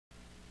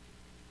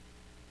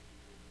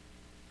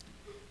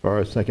For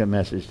our second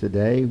message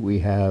today, we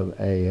have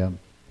a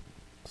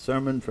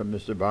sermon from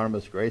Mr.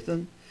 Barnabas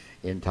Grayson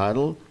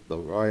entitled The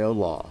Royal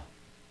Law.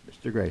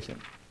 Mr. Grayson.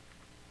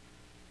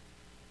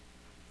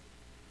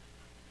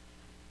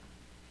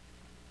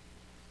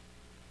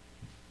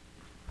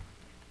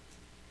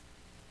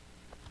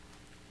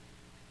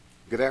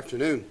 Good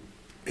afternoon.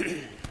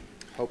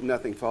 Hope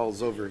nothing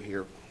falls over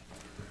here.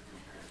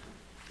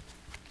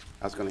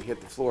 I was going to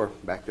hit the floor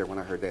back there when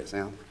I heard that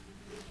sound.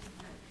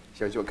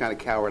 Shows you what kind of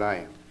coward I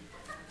am.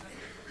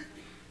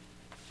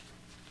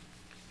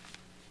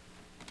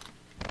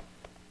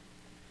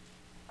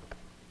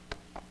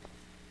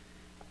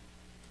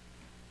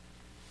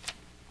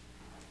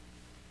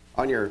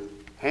 On your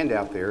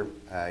handout there,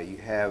 you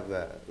have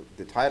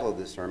the title of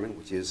this sermon,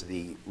 which is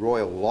The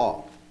Royal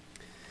Law.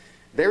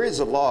 There is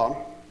a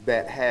law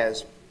that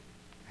has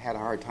had a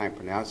hard time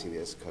pronouncing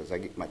this because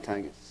my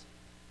tongue is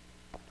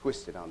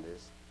twisted on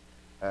this.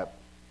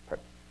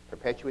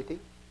 Perpetuity? Is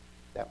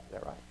that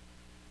right?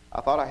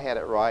 I thought I had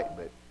it right,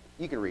 but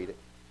you can read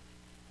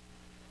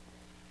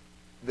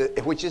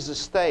it. Which is a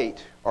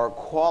state or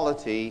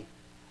quality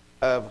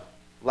of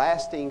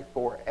lasting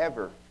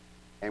forever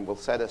and will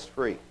set us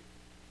free.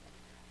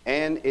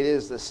 And it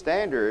is the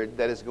standard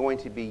that is going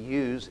to be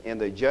used in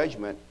the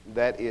judgment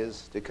that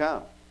is to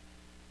come.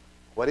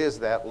 What is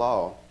that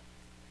law,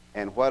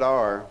 and what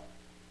are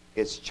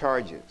its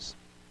charges?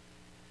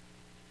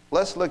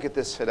 Let's look at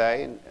this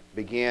today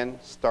and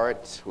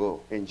start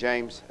in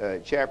James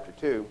chapter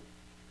 2.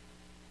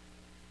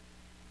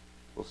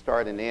 We'll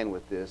start and end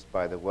with this,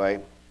 by the way.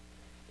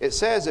 It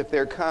says, if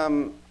there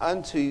come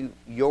unto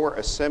your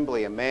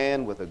assembly a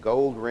man with a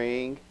gold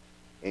ring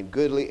and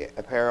goodly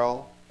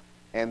apparel,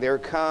 and there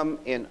come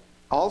in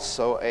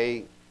also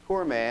a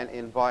poor man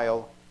in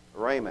vile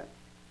raiment.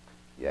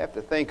 You have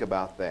to think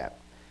about that.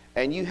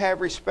 And you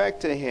have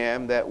respect to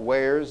him that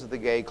wears the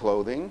gay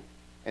clothing,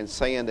 and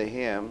say unto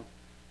him,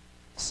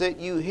 sit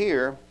you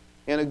here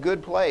in a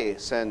good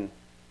place, and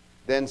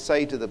then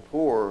say to the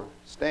poor,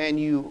 stand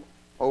you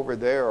over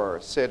there,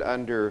 or sit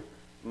under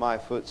my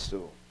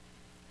footstool.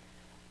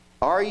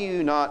 Are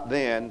you not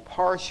then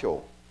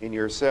partial in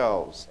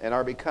yourselves, and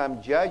are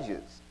become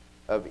judges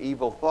of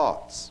evil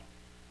thoughts?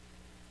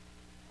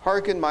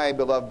 Hearken, my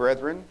beloved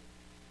brethren,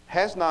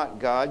 has not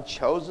God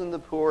chosen the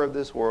poor of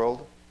this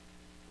world,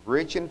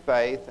 rich in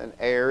faith, and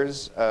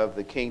heirs of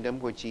the kingdom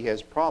which he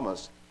has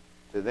promised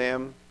to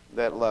them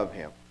that love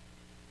him?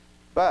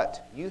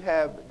 But you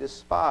have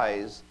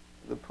despised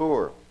the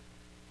poor.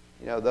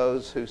 You know,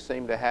 those who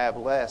seem to have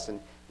less. And,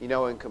 you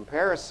know, in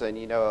comparison,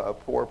 you know, a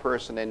poor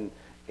person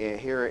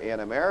here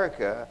in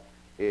America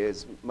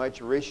is much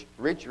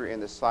richer in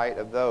the sight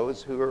of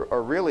those who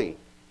are really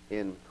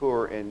in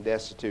poor and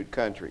destitute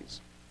countries.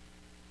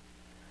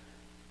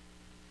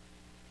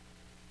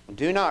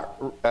 Do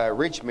not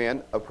rich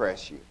men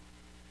oppress you,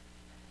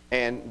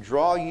 and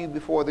draw you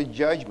before the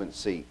judgment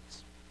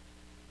seats.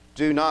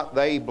 Do not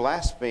they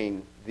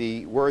blaspheme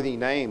the worthy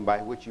name by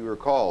which you are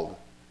called?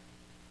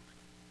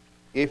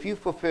 If you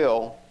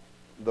fulfill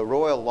the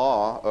royal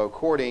law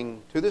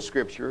according to the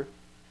Scripture,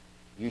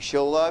 you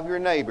shall love your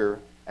neighbor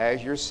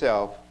as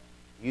yourself,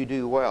 you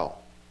do well.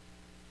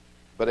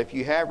 But if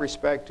you have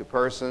respect to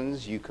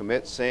persons, you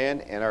commit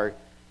sin and are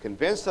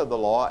convinced of the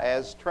law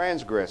as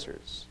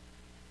transgressors.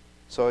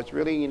 So it's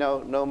really, you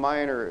know, no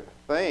minor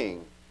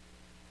thing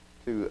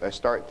to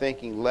start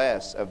thinking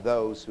less of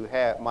those who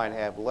might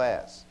have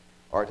less,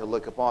 or to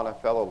look upon a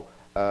fellow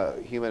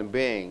human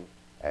being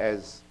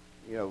as,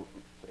 you know,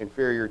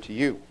 inferior to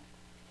you.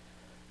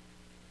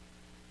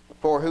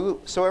 For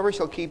whosoever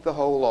shall keep the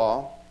whole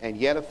law and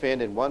yet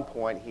offend in one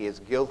point, he is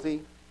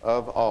guilty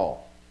of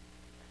all.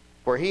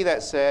 For he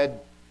that said,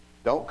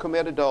 don't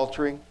commit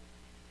adultery,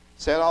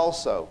 said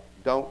also,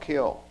 don't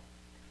kill.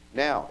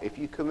 Now, if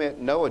you commit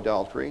no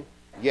adultery,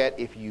 yet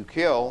if you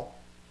kill,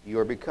 you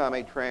are become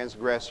a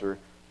transgressor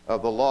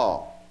of the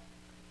law.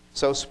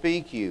 So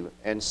speak you,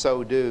 and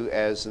so do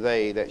as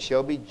they that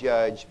shall be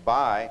judged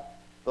by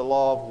the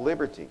law of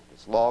liberty,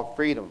 this law of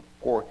freedom.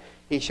 For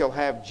he shall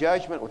have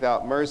judgment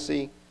without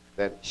mercy,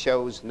 that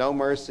shows no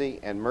mercy,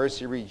 and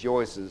mercy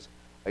rejoices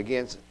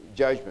against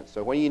judgment.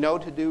 So when you know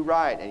to do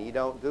right and you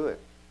don't do it,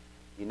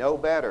 you know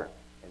better.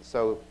 And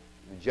so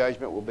the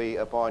judgment will be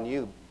upon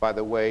you by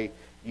the way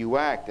you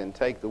act and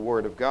take the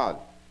word of God.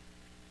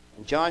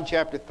 In John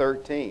chapter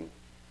 13,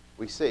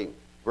 we see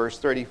verse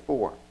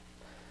 34.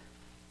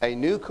 A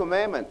new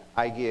commandment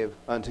I give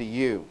unto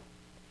you,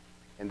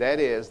 and that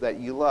is that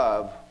you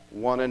love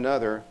one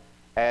another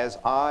as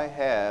I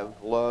have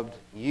loved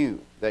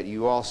you, that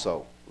you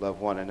also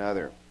love one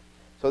another.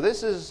 So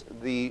this is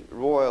the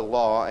royal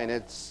law, and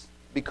it's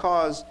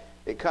because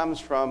it comes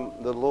from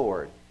the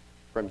Lord,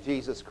 from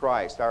Jesus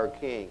Christ, our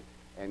King,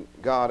 and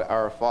God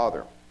our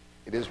Father.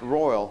 It is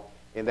royal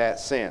in that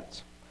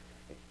sense.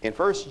 In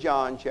 1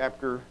 John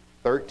chapter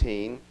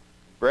 13,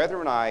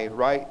 brethren, I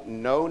write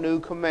no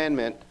new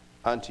commandment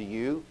unto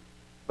you,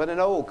 but an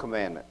old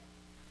commandment,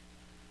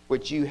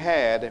 which you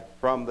had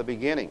from the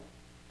beginning.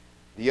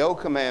 The old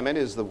commandment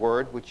is the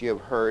word which you have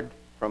heard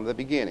from the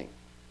beginning.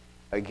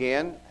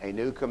 Again, a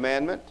new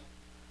commandment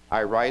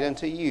I write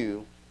unto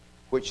you,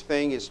 which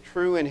thing is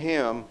true in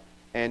him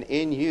and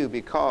in you,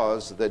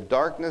 because the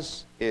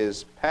darkness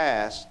is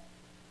past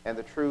and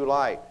the true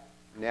light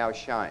now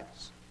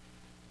shines.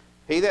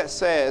 He that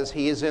says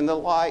he is in the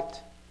light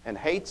and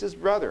hates his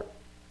brother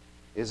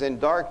is in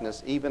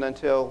darkness even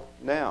until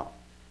now.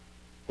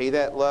 He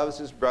that loves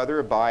his brother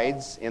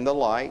abides in the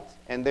light,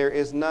 and there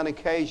is none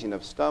occasion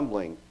of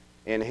stumbling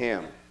in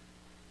him.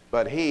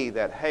 But he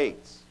that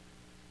hates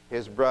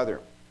his brother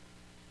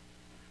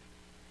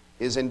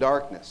is in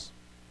darkness,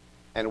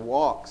 and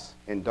walks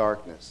in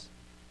darkness,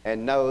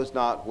 and knows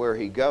not where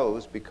he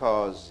goes,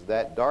 because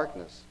that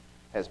darkness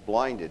has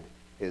blinded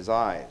his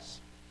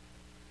eyes.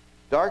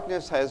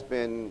 Darkness has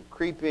been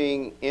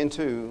creeping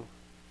into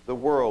the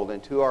world,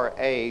 into our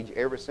age,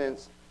 ever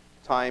since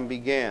time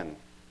began.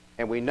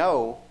 And we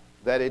know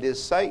that it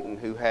is Satan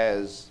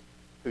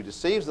who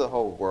deceives the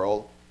whole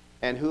world,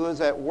 and who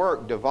is at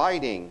work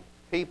dividing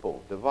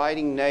people,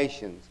 dividing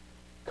nations,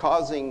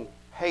 causing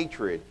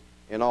hatred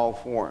in all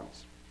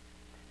forms.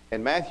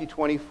 In Matthew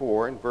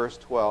 24, in verse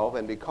 12,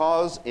 and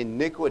because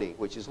iniquity,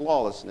 which is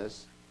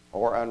lawlessness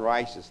or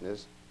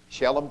unrighteousness,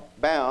 shall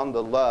abound,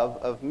 the love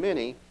of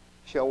many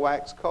shall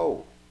wax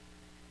cold.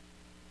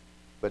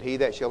 But he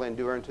that shall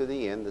endure unto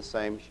the end, the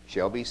same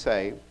shall be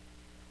saved.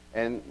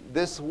 And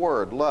this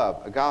word,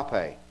 love,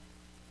 agape,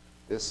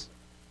 this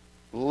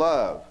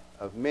love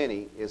of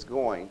many is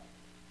going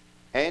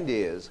and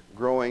is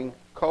growing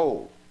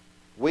cold,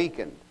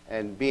 weakened,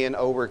 and being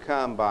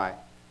overcome by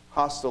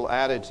hostile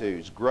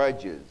attitudes,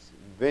 grudges,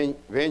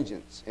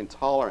 vengeance,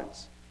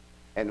 intolerance,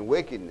 and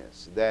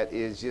wickedness that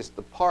is just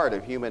a part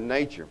of human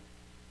nature.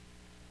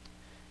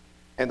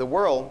 And the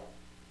world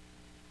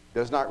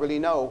does not really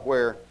know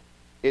where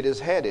it is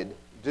headed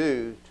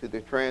due to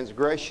the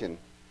transgression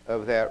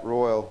of that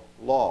royal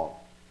law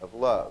of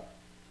love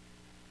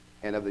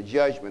and of the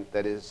judgment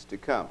that is to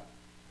come.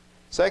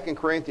 2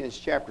 Corinthians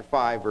chapter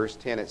 5, verse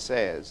 10, it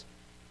says,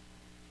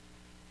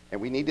 and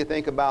we need to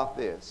think about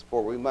this,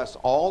 for we must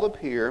all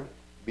appear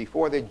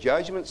before the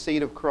judgment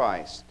seat of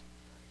Christ,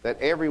 that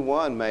every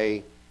one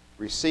may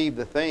receive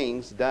the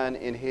things done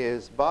in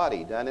his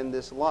body, done in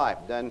this life,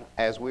 done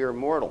as we are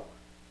mortal,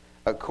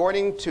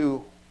 according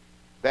to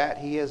that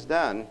he has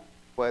done,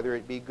 whether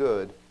it be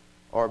good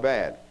or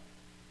bad.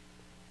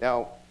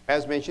 Now,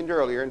 as mentioned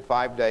earlier, in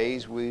 5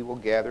 days we will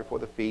gather for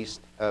the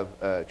Feast of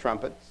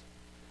Trumpets,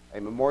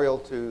 a memorial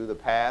to the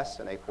past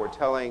and a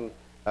foretelling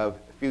of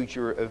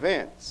future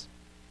events,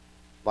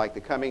 like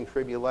the coming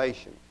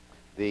tribulation,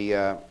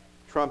 the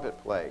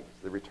trumpet plagues,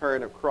 the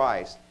return of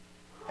Christ,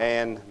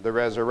 and the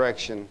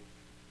resurrection,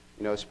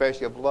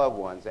 especially of loved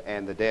ones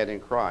and the dead in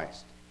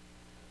Christ.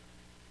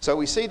 So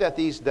we see that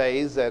these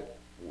days that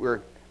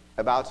we're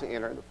about to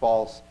enter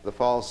the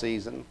fall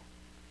season,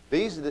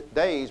 these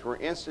days were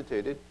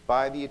instituted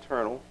by the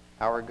eternal,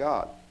 our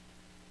God,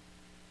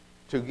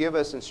 to give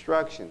us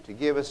instruction, to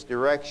give us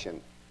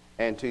direction,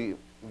 and to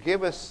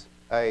give us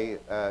a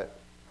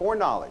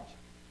foreknowledge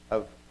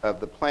of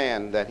the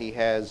plan that he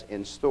has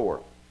in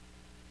store.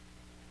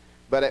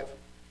 But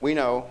we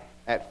know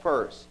at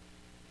first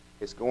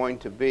it's going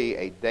to be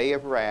a day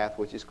of wrath,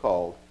 which is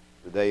called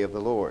the day of the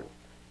Lord.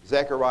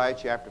 Zechariah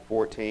chapter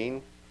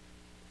 14,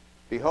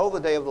 behold, the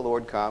day of the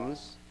Lord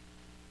comes,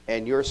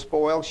 and your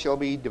spoil shall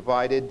be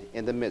divided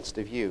in the midst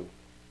of you.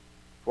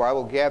 For I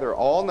will gather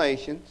all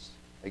nations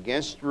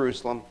against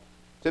Jerusalem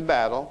to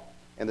battle,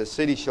 and the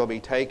city shall be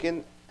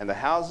taken, and the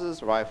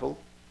houses rifled,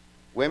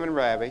 women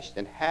ravished,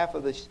 and half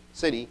of the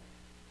city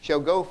shall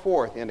go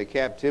forth into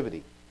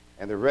captivity,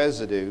 and the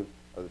residue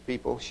of the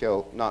people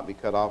shall not be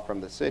cut off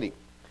from the city.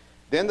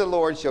 Then the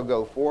Lord shall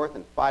go forth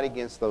and fight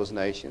against those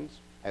nations,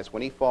 as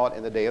when he fought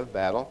in the day of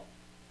battle,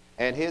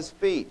 and his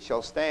feet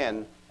shall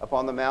stand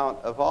upon the Mount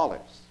of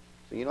Olives.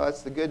 So,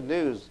 that's the good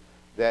news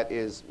that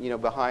is,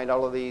 behind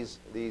all of these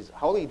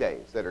holy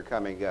days that are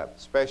coming up,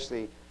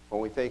 especially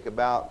when we think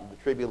about the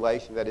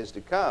tribulation that is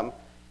to come,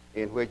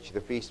 in which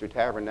the Feast of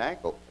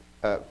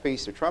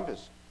Feast of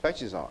Trumpets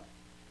touches on.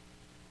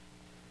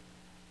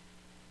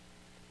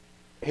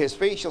 His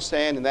feet shall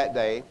stand in that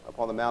day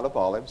upon the Mount of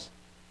Olives,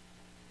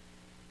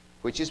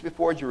 which is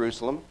before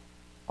Jerusalem,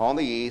 on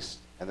the east,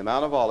 and the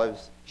Mount of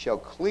Olives shall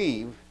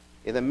cleave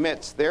in the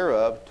midst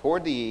thereof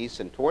toward the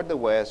east and toward the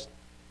west,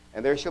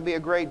 and there shall be a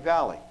great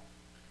valley,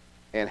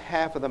 and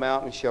half of the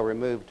mountain shall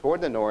remove toward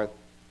the north,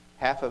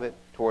 half of it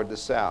toward the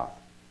south.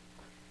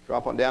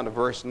 Drop on down to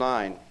verse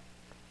 9.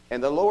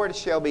 And the Lord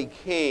shall be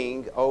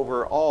king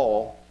over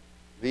all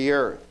the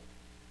earth.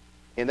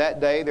 In that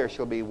day there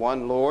shall be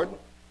one Lord,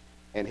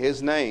 and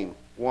his name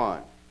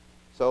one.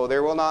 So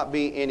there will not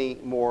be any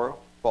more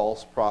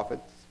false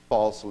prophets,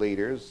 false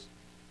leaders.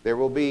 There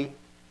will be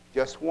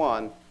just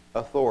one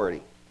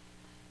authority.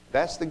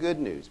 That's the good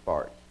news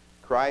part.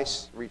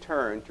 Christ's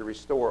return to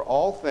restore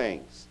all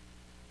things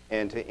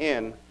and to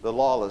end the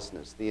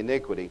lawlessness, the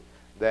iniquity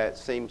that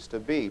seems to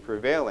be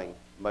prevailing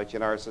much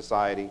in our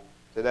society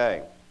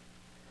today.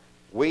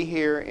 We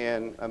here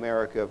in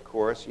America, of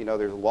course,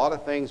 there's a lot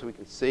of things we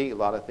can see, a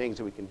lot of things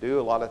that we can do,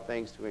 a lot of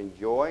things to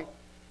enjoy.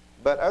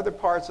 But other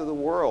parts of the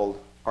world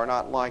are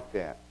not like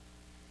that.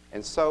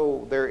 And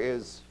so there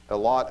is a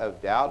lot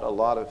of doubt, a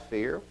lot of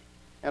fear,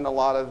 and a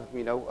lot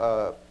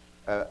of,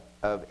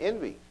 of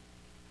envy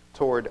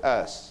toward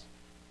us.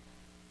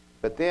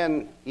 But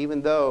then,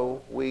 even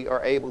though we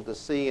are able to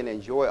see and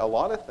enjoy a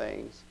lot of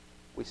things,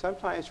 we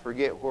sometimes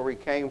forget where we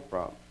came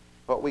from,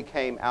 what we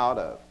came out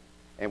of,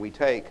 and we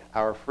take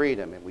our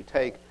freedom and we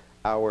take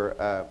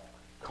our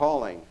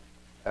calling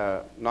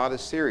not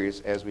as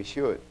serious as we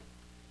should.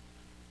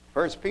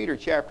 1 Peter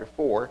chapter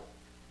 4,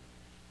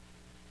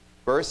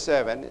 verse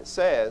 7, it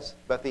says,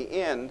 "But the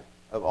end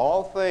of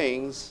all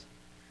things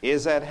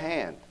is at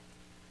hand.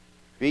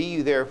 Be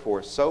you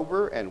therefore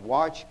sober and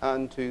watch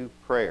unto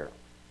prayer.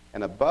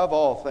 And above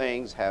all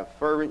things have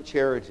fervent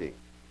charity."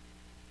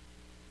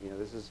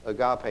 This is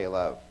agape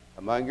love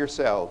among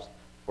yourselves,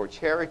 for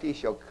charity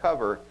shall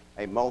cover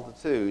a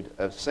multitude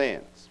of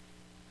sins.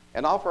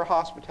 And offer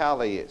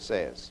hospitality, it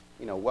says.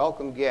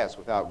 Welcome guests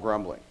without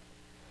grumbling.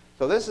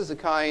 So this is the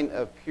kind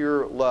of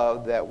pure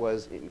love that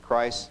was in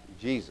Christ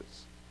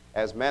Jesus,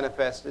 as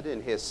manifested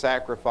in his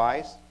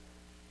sacrifice,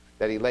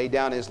 that he laid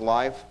down his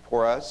life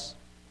for us,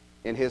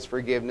 in his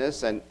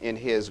forgiveness, and in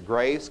his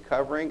grace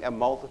covering a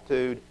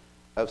multitude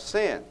of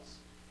sins,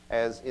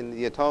 as in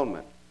the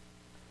atonement.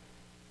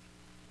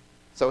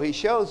 So he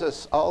shows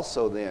us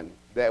also then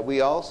that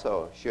we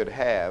also should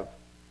have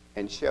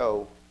and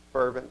show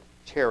fervent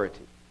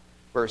charity.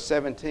 Verse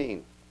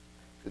 17,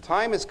 "The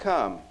time has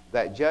come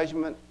that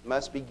judgment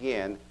must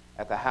begin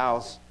at the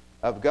house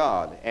of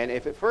God. And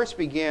if it first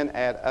begin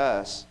at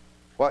us,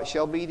 what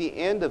shall be the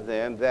end of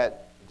them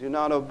that do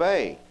not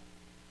obey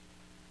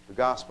the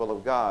gospel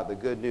of God, the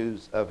good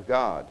news of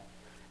God?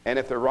 And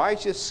if the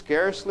righteous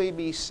scarcely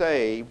be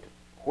saved,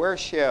 where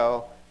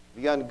shall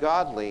the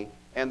ungodly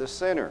and the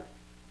sinner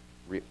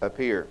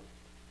appear?"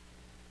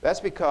 That's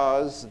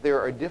because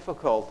there are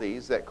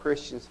difficulties that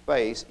Christians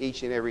face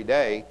each and every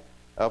day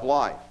of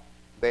life.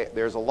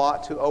 There's a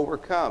lot to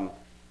overcome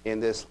in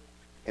this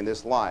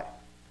life.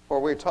 For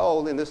we're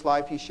told, in this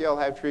life you shall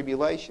have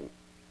tribulation.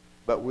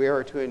 But we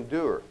are to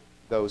endure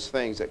those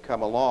things that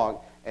come along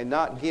and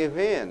not give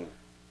in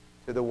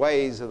to the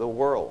ways of the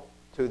world,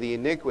 to the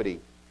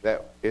iniquity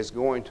that is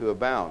going to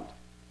abound.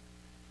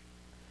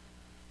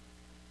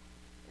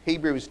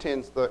 Hebrews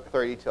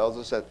 10:30 tells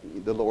us that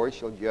the Lord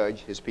shall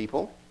judge his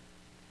people,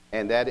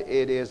 and that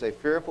it is a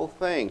fearful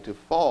thing to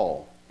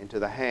fall into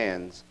the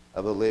hands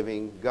of the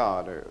living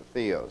God, or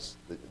Theos,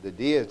 the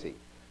deity,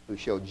 who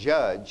shall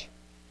judge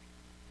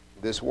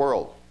this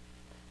world.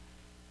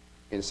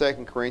 In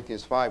 2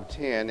 Corinthians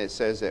 5:10, it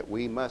says that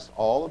we must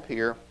all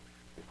appear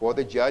before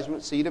the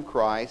judgment seat of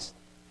Christ,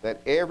 that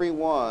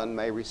everyone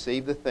may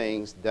receive the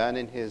things done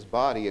in his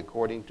body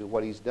according to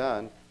what he's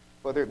done,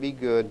 whether it be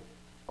good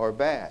or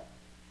bad.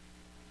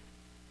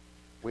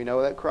 We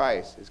know that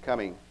Christ is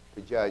coming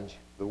to judge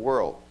the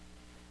world.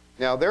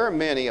 Now, there are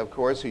many, of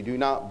course, who do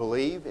not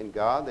believe in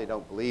God. They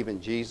don't believe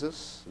in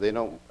Jesus. They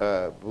don't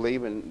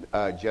believe in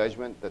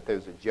judgment, that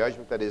there's a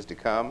judgment that is to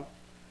come.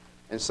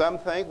 And some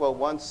think, well,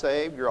 once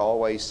saved, you're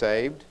always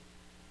saved,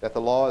 that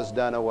the law is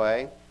done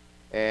away,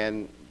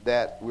 and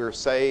that we're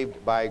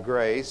saved by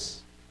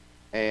grace,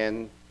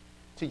 and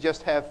to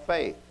just have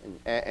faith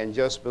and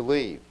just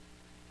believe.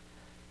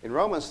 In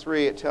Romans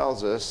 3, it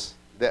tells us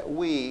that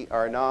we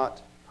are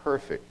not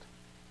perfect.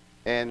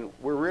 And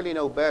we're really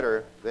no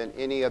better than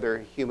any other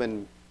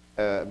human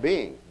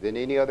being, than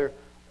any other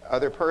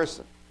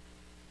person.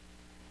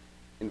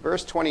 In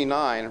verse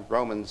 29 of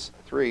Romans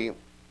 3,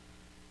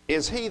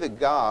 is he the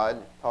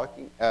God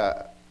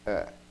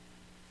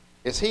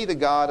is he the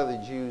God of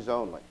the Jews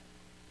only?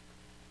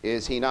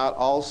 Is he not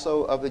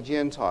also of the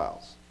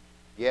Gentiles?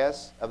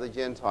 Yes, of the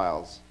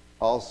Gentiles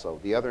also,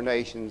 the other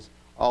nations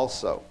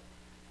also.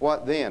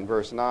 What then?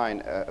 Verse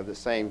 9 of the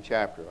same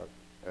chapter.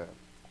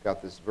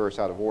 Got this verse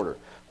out of order.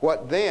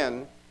 What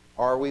then?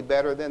 Are we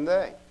better than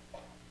they?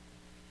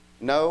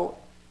 No,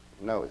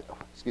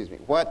 excuse me.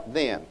 What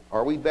then?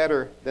 Are we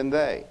better than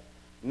they?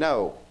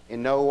 No,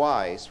 in no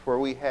wise, for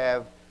we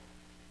have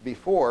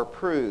before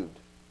proved,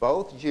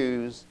 both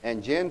Jews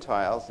and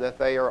Gentiles, that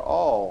they are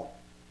all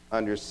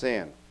under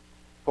sin.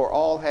 For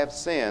all have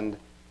sinned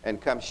and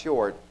come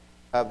short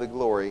of the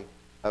glory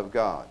of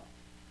God.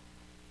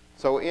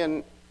 So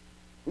in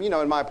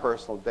my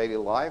personal daily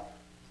life,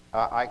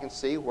 I can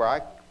see where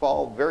I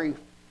fall very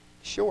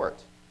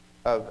short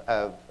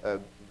of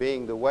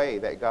being the way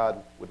that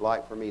God would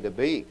like for me to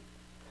be.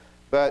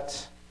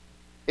 But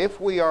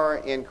if we are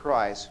in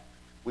Christ,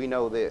 we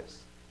know this,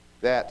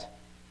 that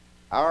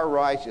our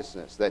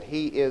righteousness, that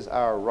He is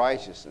our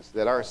righteousness,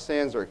 that our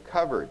sins are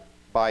covered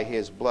by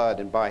His blood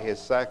and by His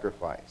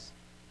sacrifice.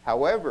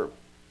 However,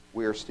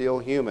 we are still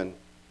human,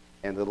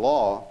 and the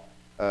law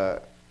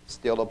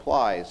still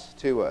applies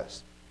to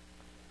us.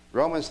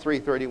 Romans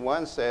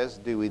 3:31 says,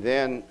 do we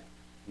then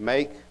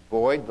make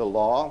void the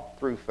law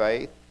through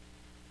faith?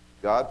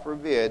 God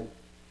forbid,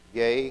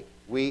 yea,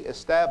 we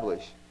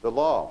establish the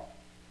law.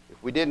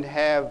 If we didn't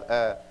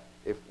have,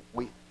 if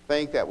we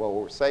think that, well,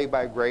 we're saved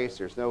by grace,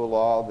 there's no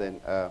law,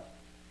 then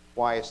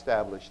why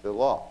establish the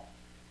law?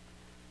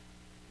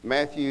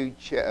 Matthew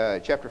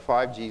chapter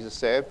 5, Jesus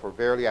said, "For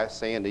verily I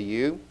say unto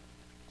you,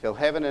 till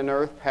heaven and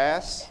earth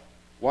pass,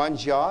 one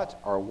jot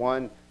or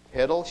one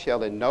tittle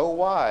shall in no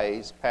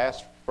wise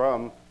pass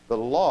from the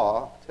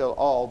law till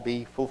all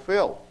be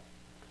fulfilled."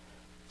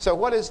 So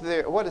what is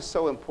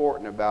so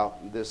important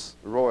about this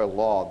royal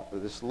law,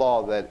 this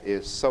law that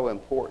is so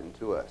important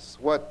to us?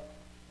 What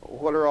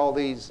are all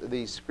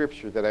these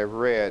scriptures that I've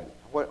read?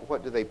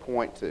 What do they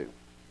point to?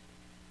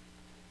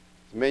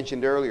 As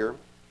mentioned earlier,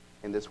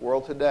 in this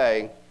world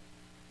today,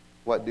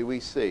 what do we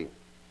see?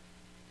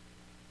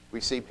 We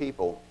see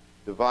people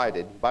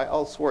divided by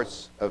all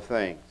sorts of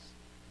things.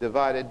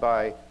 Divided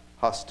by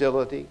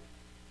hostility,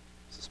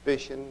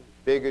 suspicion,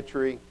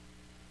 bigotry,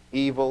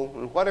 evil,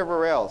 and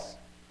whatever else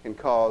can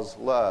cause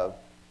love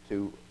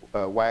to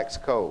wax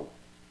cold.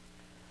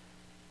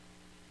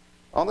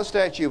 On the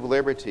Statue of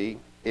Liberty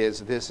is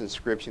this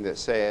inscription that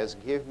says,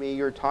 "Give me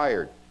your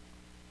tired,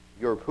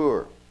 your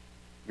poor,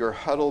 your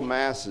huddled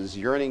masses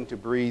yearning to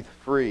breathe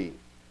free,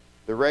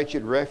 the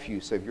wretched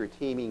refuse of your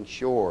teeming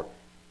shore.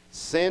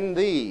 Send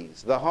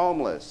these, the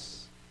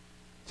homeless,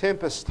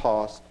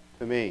 tempest-tossed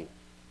to me.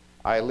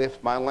 I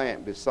lift my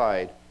lamp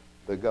beside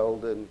the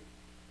golden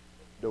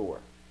door."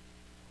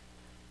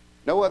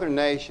 No other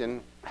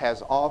nation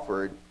has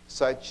offered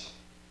such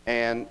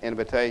an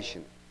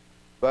invitation,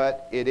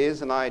 but it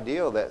is an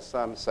ideal that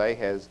some say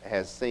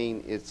has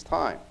seen its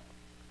time.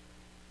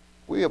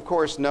 We, of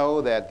course,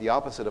 know that the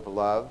opposite of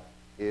love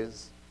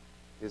is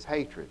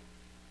hatred.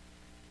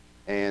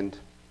 And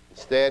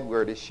instead,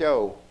 we're to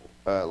show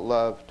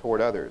love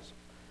toward others.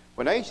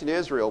 When ancient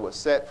Israel was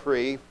set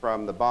free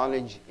from the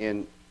bondage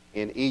in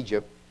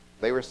Egypt,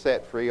 they were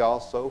set free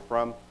also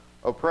from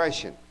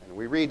oppression. And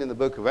we read in the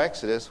book of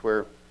Exodus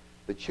where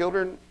the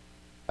children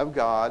of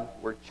God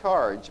were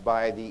charged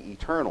by the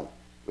Eternal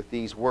with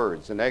these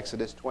words in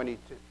Exodus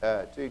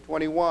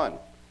 22:21.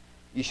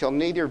 "You shall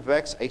neither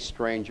vex a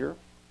stranger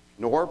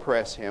nor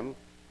oppress him,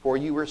 for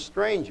you were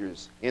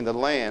strangers in the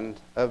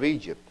land of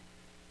Egypt."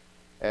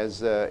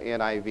 As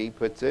NIV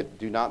puts it,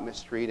 "Do not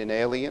mistreat an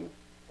alien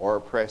or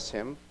oppress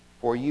him,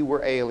 for you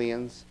were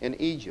aliens in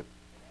Egypt."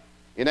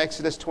 In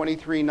Exodus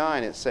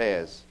 23:9 it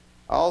says,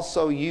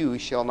 "Also you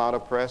shall not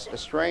oppress a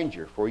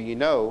stranger, for you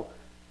know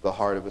the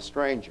heart of a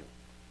stranger,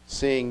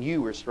 seeing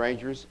you were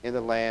strangers in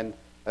the land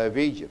of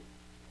Egypt."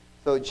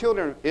 So the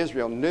children of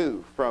Israel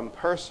knew from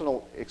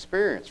personal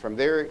experience, from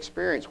their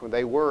experience when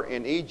they were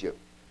in Egypt,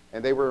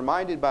 and they were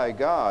reminded by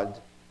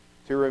God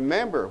to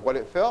remember what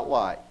it felt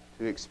like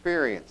to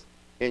experience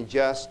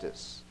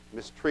injustice,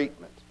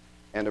 mistreatment,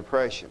 and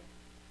oppression,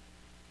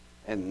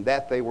 and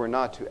that they were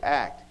not to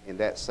act in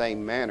that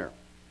same manner,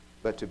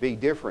 but to be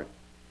different.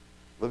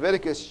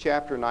 Leviticus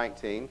chapter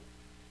 19,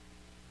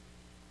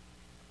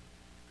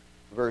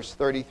 verse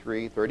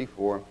 33,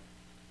 34.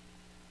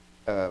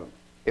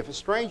 "If a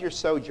stranger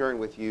sojourn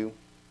with you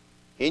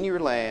in your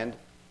land,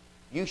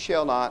 you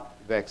shall not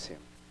vex him.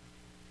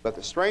 But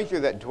the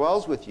stranger that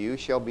dwells with you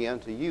shall be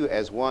unto you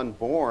as one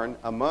born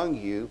among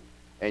you,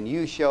 and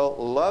you shall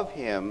love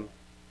him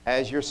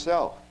as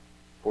yourself.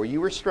 For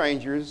you were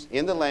strangers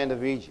in the land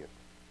of Egypt.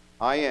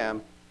 I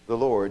am the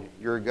Lord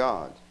your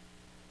God."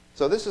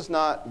 So this is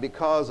not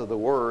because of the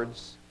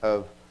words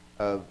of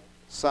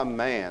some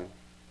man,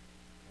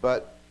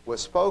 but was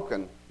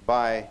spoken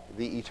by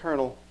the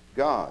eternal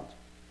God.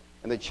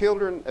 And the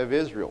children of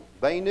Israel,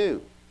 they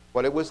knew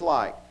what it was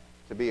like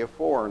to be a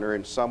foreigner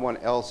in someone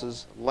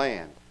else's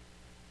land.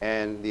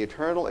 And the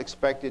Eternal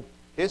expected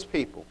his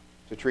people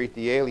to treat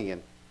the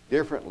alien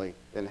differently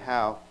than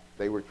how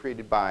they were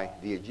treated by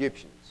the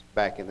Egyptians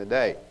back in the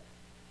day.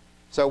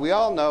 So we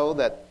all know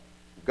that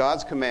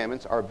God's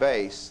commandments are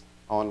based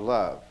on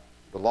love,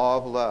 the law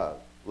of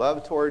love.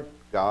 Love toward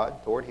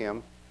God, toward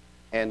him,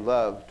 and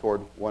love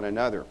toward one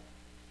another.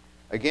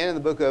 Again, in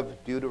the book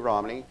of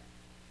Deuteronomy,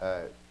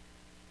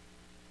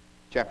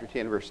 chapter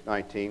 10, verse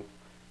 19,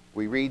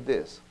 we read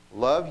this: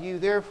 "Love you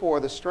therefore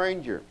the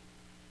stranger,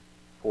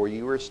 for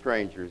you were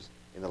strangers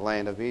in the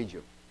land of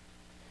Egypt."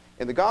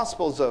 In the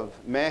Gospels of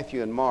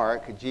Matthew and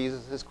Mark,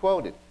 Jesus is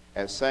quoted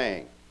as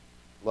saying,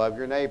 "Love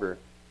your neighbor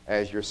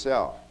as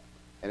yourself."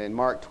 And in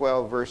Mark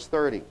 12, verse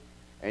 30,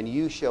 "And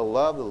you shall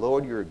love the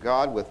Lord your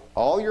God with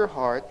all your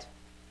heart,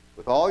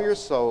 with all your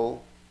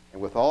soul,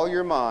 and with all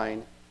your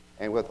mind,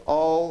 and with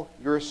all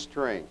your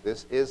strength."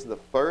 This is the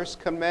first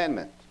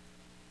commandment.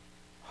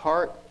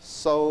 Heart,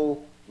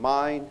 soul,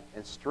 mind,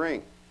 and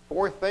strength.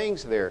 4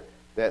 things there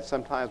that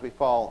sometimes we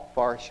fall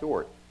far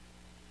short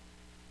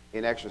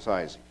in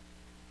exercising.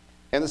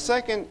 And the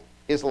second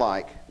is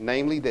like,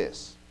 namely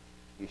this: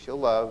 you shall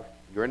love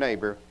your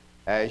neighbor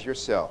as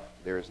yourself.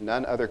 There is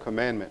none other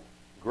commandment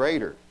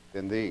greater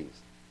than these.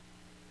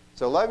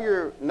 So love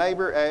your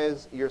neighbor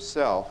as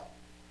yourself,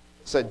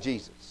 said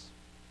Jesus.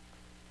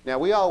 Now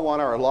we all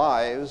want our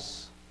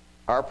lives,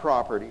 our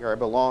property, our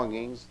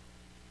belongings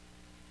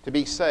to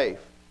be safe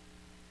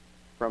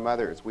from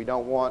others. We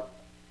don't want,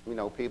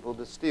 people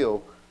to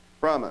steal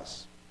from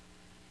us,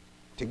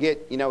 to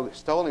get,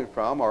 stolen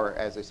from, or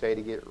as they say,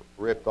 to get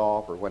ripped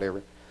off or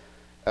whatever.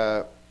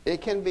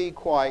 It can be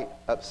quite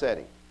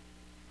upsetting.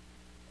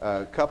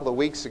 A couple of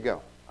weeks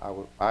ago.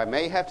 I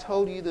may have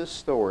told you this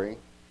story,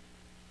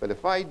 but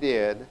if I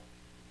did,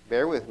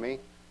 bear with me.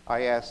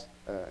 I asked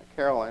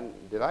Carolyn,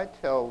 did I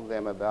tell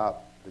them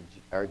about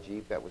our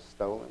Jeep that was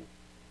stolen?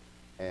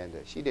 And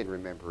she didn't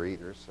remember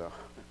either, so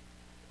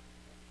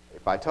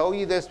if I told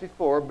you this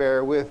before,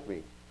 bear with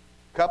me.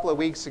 A couple of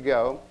weeks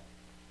ago,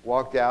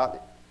 walked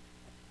out.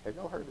 Have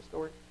y'all heard the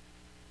story?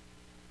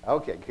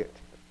 Okay, good.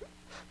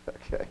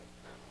 Okay.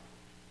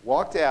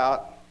 Walked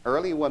out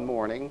early one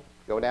morning,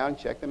 go down and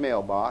check the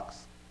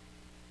mailbox,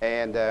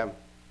 and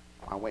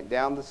I went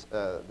down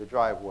the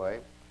driveway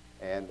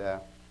and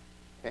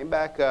came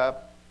back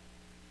up,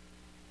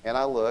 and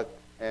I looked,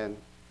 and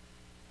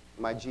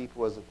my Jeep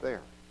wasn't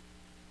there.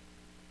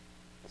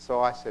 So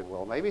I said,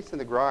 well, maybe it's in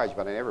the garage,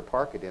 but I never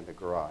park it in the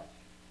garage.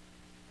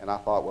 And I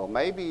thought, well,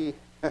 maybe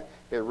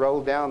it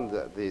rolled down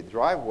the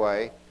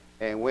driveway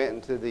and went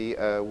into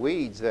the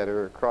weeds that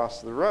are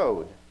across the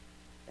road.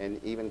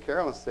 And even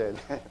Carolyn said,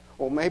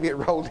 well, maybe it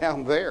rolled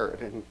down there.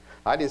 And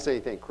I didn't say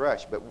anything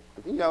crushed, but,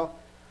 you know,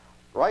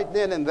 right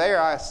then and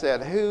there I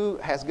said, who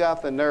has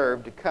got the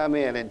nerve to come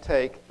in and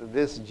take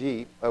this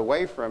Jeep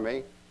away from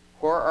me?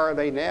 Where are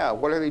they now?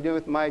 What are they doing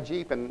with my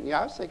Jeep? And, you know,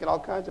 I was thinking all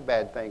kinds of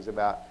bad things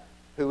about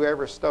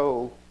whoever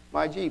stole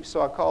my Jeep.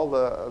 So I called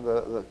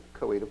the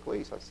Coweta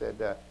police. I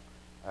said,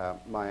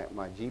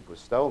 my Jeep was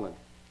stolen.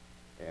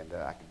 And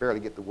I could barely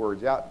get the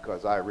words out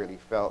because I really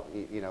felt,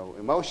 you know,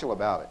 emotional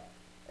about it.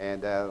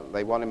 And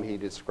they wanted me to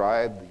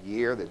describe the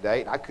year, the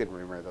date. I couldn't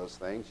remember those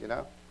things, you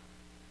know.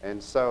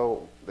 And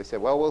so they said,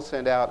 well, we'll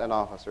send out an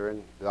officer.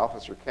 And the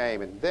officer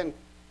came. And then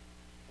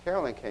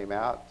Carolyn came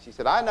out. She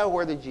said, I know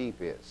where the Jeep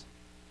is.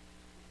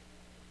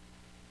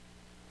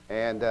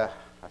 And I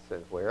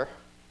said, where?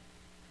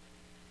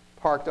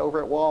 Parked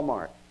over at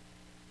Walmart.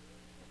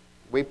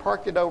 We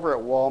parked it over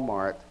at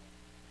Walmart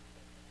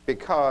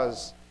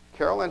because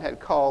Carolyn had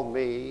called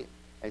me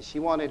and she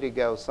wanted to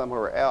go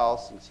somewhere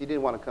else and she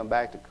didn't want to come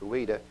back to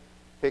Coweta,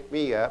 pick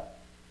me up.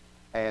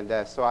 And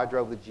so I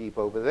drove the Jeep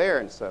over there,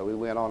 and so we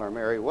went on our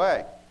merry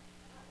way.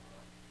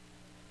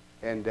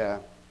 And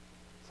so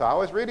I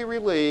was really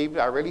relieved.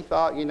 I really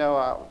thought, you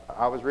know,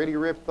 I was really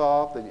ripped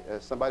off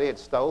that somebody had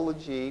stole the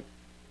Jeep.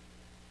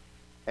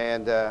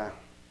 And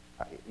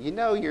you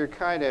know, you're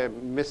kind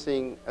of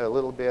missing a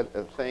little bit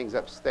of things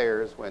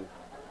upstairs when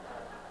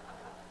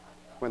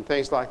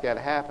things like that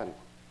happen.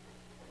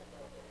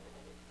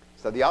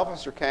 So the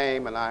officer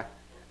came, and I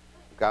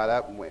got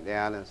up and went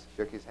down and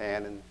shook his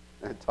hand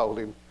and told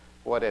him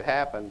what had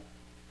happened.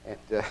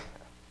 And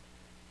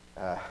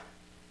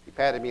he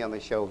patted me on the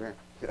shoulder.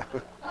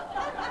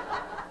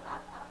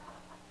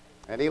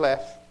 And he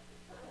left.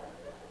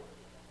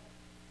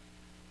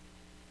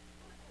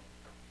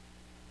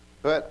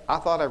 But I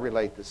thought I'd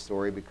relate this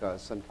story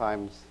because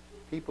sometimes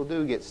people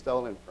do get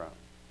stolen from.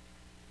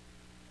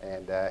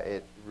 And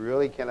it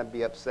really can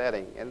be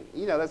upsetting. And,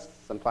 you know, that's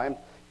sometimes,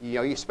 you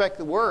know, you expect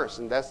the worst,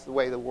 and that's the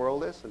way the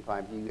world is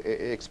sometimes. You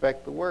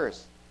expect the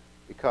worst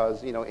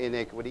because, you know,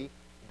 iniquity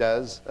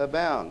does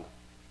abound.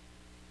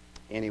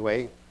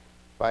 Anyway,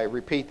 if I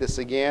repeat this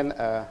again,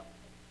 I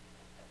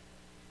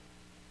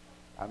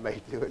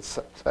may do it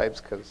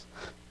sometimes because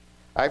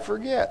I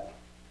forget.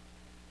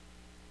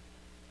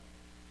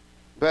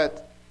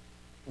 But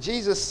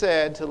Jesus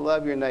said to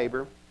love your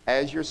neighbor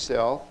as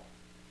yourself.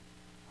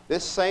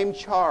 This same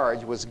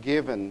charge was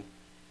given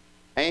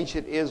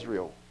ancient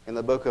Israel in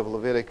the book of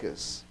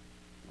Leviticus,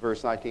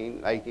 verse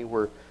 19, 18,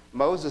 where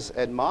Moses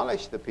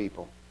admonished the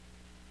people.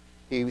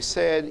 He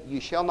said,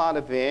 you shall not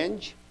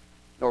avenge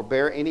nor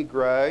bear any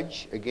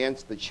grudge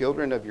against the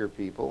children of your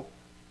people,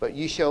 but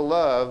you shall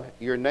love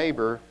your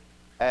neighbor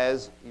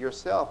as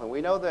yourself. And we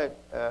know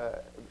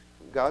that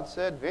God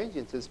said,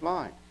 vengeance is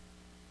mine.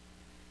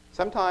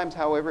 Sometimes,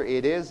 however,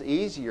 it is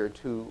easier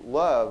to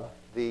love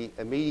the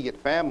immediate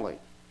family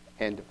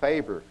and to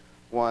favor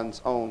one's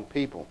own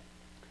people.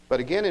 But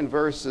again,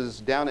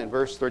 down in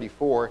verse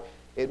 34,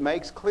 it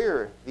makes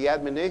clear the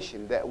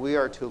admonition that we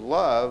are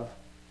to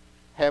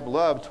have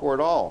love toward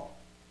all.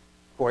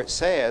 For it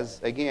says,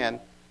 again,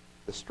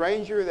 the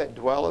stranger that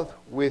dwelleth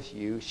with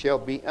you shall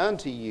be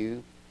unto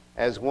you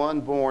as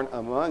one born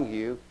among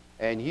you,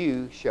 and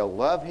you shall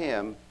love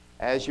him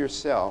as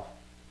yourself,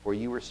 for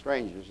you were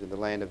strangers in the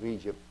land of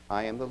Egypt.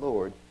 I am the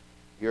Lord,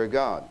 your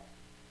God.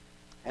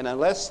 And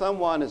unless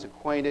someone is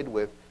acquainted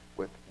with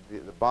the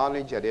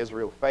bondage that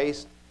Israel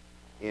faced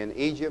in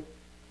Egypt,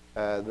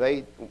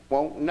 they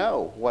won't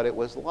know what it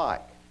was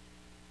like.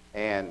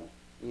 And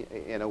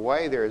in a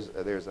way, there's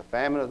a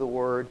famine of the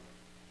word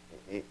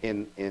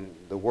in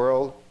the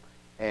world,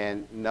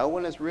 and no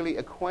one is really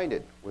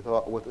acquainted with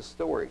the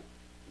story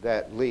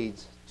that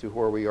leads to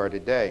where we are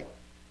today.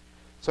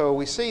 So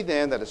we see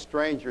then that a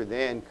stranger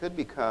then could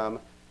become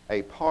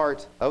a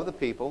part of the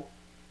people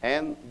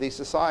and the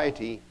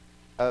society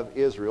of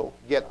Israel,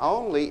 yet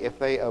only if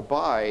they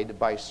abide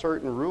by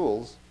certain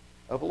rules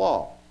of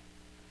law.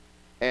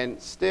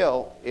 And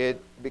still,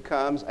 it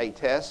becomes a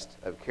test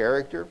of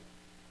character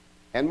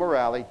and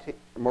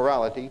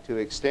morality to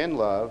extend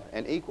love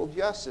and equal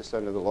justice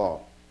under the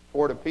law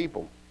toward a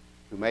people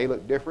who may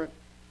look different,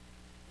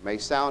 may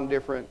sound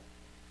different,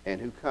 and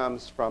who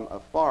comes from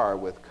afar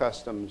with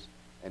customs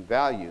and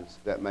values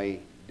that may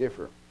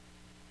differ.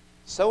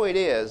 So it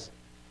is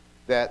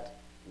that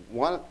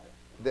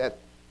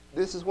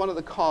this is one of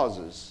the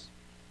causes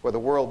for the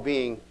world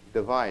being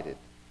divided,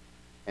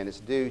 and it's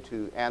due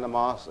to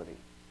animosity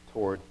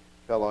toward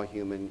fellow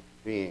human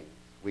beings.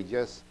 We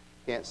just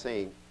can't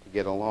seem to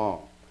get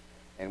along.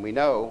 And we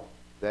know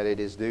that it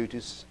is due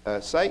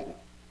to Satan,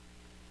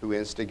 who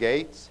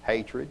instigates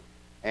hatred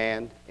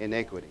and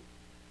iniquity.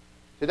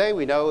 Today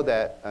we know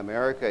that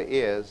America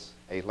is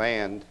a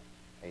land,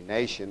 a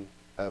nation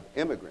of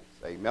immigrants,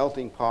 a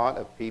melting pot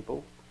of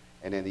people,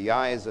 and in the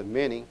eyes of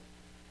many,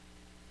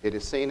 it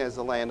is seen as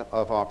a land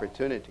of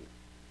opportunity.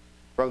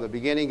 From the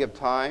beginning of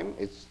time,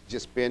 it's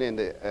just been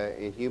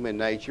in human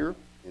nature,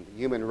 in the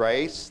human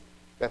race,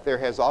 that there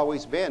has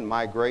always been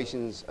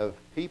migrations of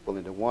people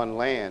into one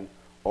land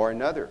or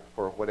another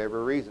for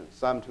whatever reason.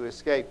 Some to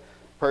escape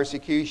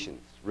persecutions,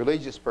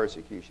 religious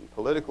persecution,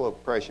 political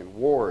oppression,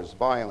 wars,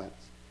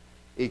 violence,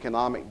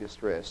 economic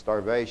distress,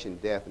 starvation,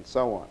 death, and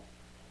so on.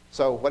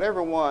 So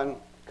whatever one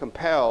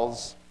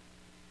compels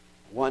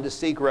one to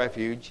seek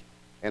refuge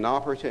and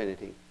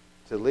opportunity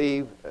to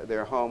leave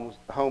their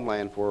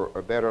homeland for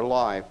a better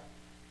life,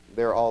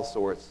 there are all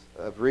sorts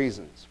of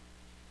reasons.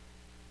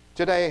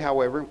 Today,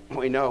 however,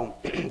 we know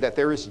that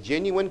there is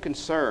genuine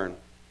concern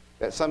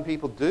that some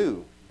people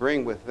do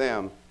bring with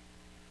them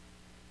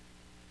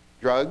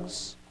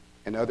drugs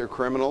and other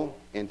criminal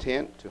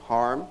intent to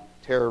harm,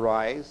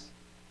 terrorize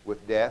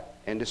with death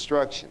and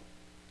destruction.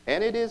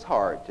 And it is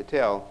hard to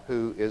tell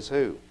who is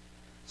who.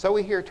 So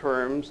we hear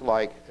terms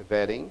like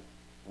vetting,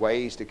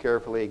 ways to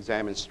carefully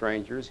examine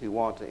strangers who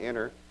want to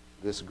enter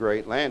this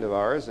great land of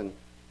ours, and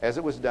as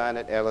it was done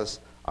at Ellis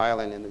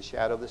Island in the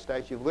shadow of the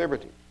Statue of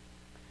Liberty.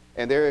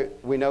 And there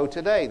we know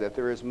today that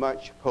there is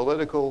much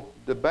political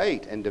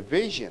debate and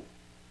division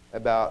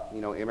about,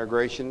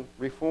 immigration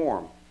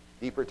reform,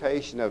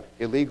 deportation of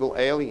illegal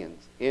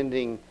aliens,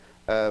 ending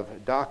of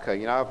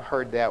DACA. I've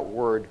heard that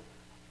word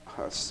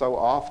so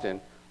often,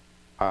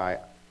 I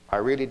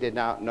really did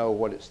not know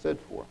what it stood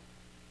for.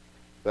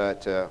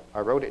 But I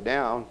wrote it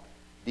down,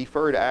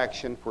 Deferred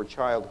Action for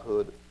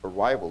Childhood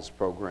Arrivals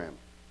Program.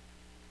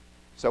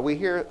 So we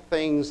hear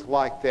things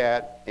like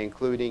that,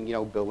 including,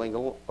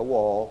 building a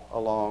wall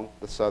along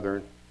the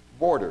southern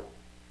border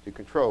to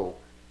control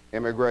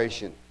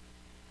immigration.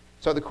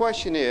 So the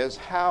question is,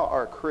 how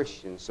are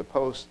Christians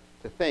supposed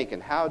to think,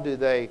 and how do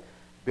they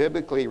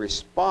biblically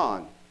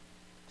respond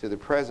to the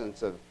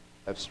presence of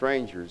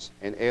strangers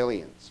and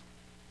aliens?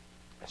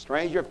 A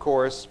stranger, of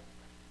course,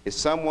 is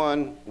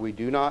someone we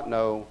do not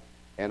know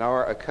and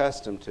are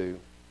accustomed to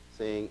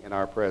seeing in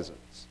our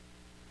presence.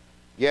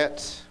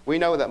 Yet, we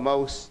know that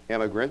most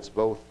immigrants,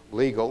 both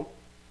legal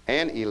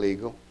and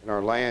illegal, in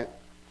our land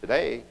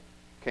today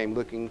came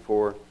looking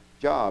for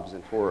jobs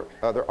and for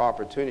other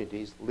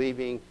opportunities,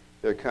 leaving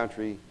their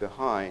country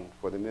behind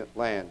for the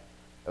land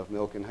of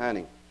milk and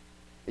honey.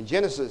 In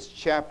Genesis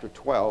chapter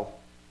 12,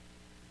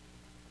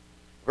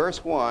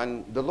 verse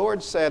 1, the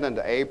Lord said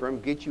unto Abram,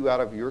 Get you out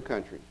of your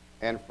country,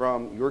 and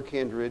from your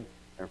kindred,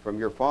 and from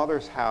your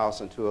father's house,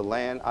 unto a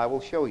land I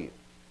will show you.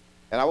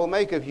 And I will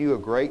make of you a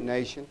great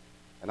nation,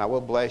 and I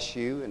will bless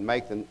you, and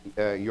make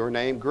your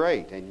name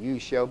great, and you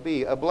shall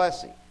be a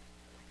blessing.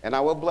 And I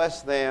will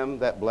bless them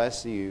that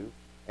bless you,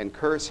 and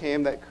curse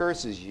him that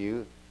curses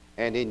you,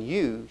 and in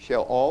you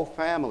shall all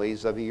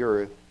families of the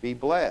earth be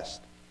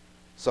blessed.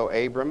 So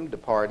Abram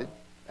departed,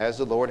 as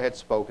the Lord had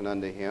spoken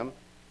unto him,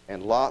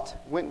 and Lot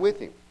went with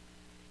him.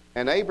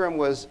 And Abram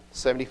was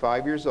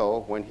 75 years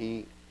old when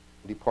he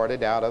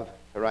departed out of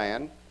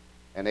Haran.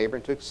 And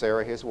Abram took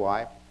Sarah his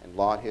wife, and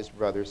Lot his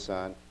brother's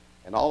son,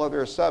 and all of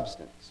their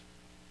substance,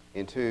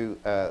 to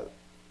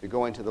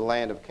go into the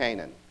land of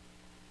Canaan.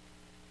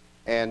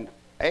 And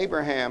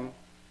Abram,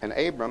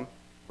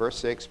 verse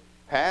 6,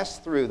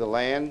 passed through the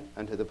land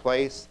unto the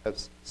place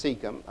of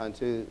Shechem,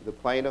 unto the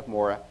plain of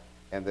Moreh,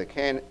 and the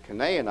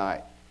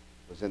Canaanite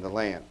was in the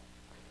land.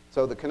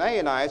 So the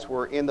Canaanites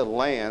were in the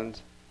land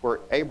where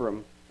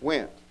Abram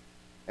went.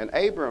 And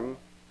Abram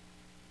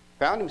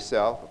found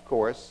himself, of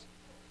course,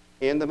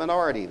 in the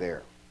minority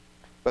there.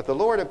 But the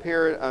Lord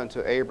appeared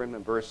unto Abram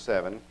in verse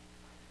 7,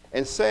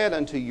 and said,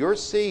 Unto your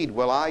seed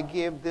will I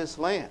give this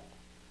land.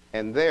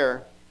 And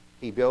there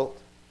he built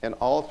an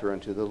altar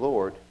unto the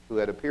Lord who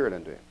had appeared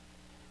unto him.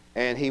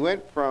 And he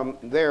went from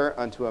there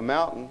unto a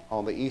mountain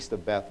on the east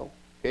of Bethel,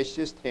 pitched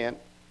his tent,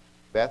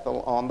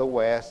 Bethel on the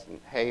west, and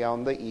Hay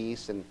on the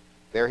east, and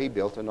there he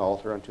built an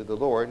altar unto the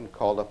Lord, and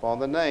called upon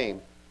the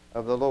name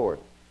of the Lord.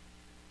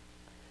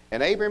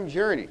 And Abram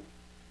journeyed,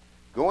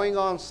 going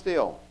on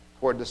still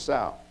toward the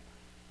south.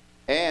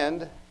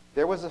 And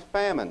there was a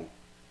famine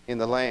in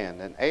the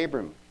land. And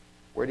Abram,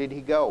 where did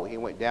he go? He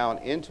went down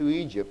into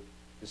Egypt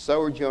to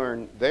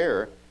sojourn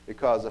there,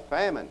 because the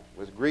famine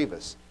was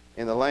grievous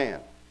in the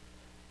land.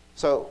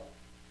 So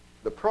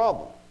the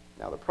problem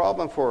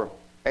for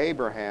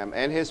Abraham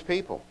and his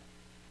people,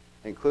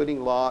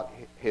 including Lot,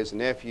 his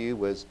nephew,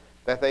 was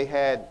that they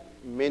had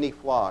many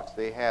flocks,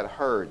 they had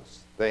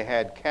herds, they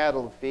had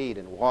cattle to feed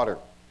and water.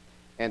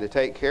 and to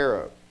take care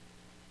of.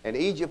 And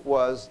Egypt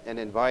was an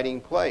inviting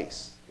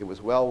place. It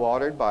was well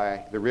watered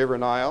by the river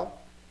Nile.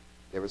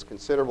 There was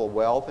considerable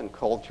wealth and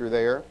culture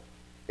there.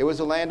 It was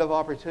a land of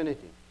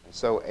opportunity. And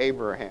so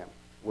Abraham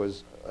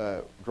was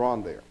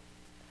drawn there.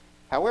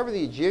 However,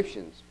 the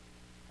Egyptians,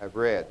 I've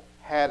read,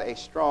 had a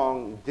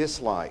strong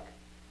dislike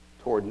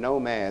toward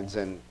nomads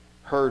and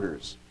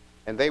herders.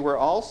 And they were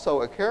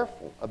also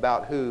careful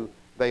about who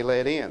they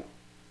let in.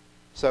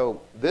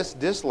 So this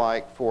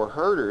dislike for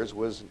herders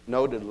was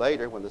noted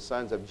later when the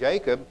sons of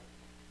Jacob,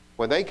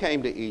 when they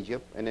came to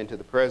Egypt and into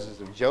the presence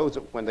of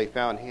Joseph, when they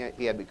found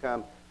he had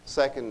become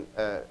second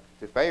to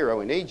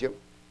Pharaoh in Egypt,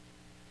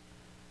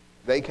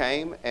 they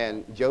came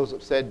and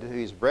Joseph said to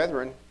his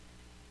brethren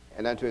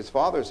and unto his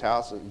father's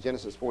house, in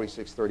Genesis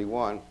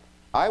 46:31,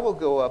 I will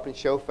go up and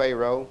show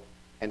Pharaoh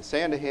and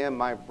say unto him,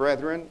 my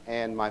brethren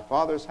and my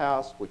father's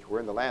house, which were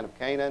in the land of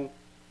Canaan,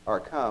 are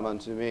come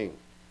unto me.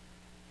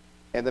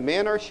 And the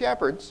men are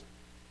shepherds,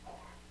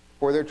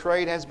 for their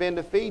trade has been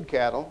to feed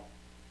cattle,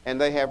 and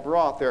they have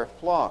brought their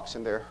flocks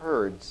and their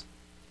herds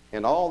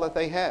and all that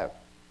they have.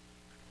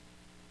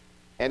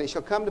 And it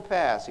shall come to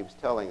pass, he was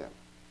telling them,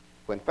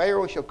 when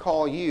Pharaoh shall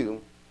call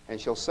you and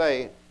shall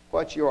say,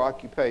 what's your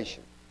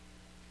occupation?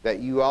 That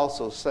you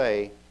also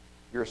say,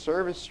 your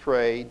servant's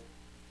trade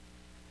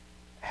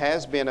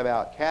has been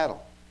about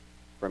cattle,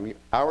 from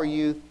our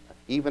youth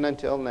even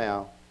until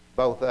now,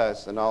 both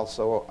us and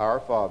also our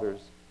fathers,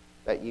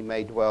 that you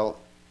may dwell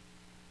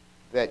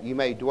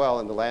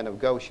in the land of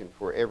Goshen,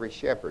 for every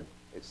shepherd,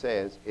 it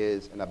says,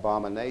 is an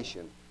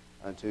abomination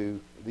unto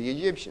the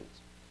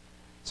Egyptians.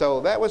 So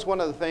that was one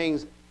of the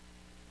things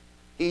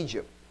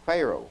Egypt,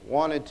 Pharaoh,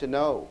 wanted to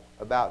know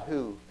about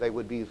who they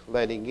would be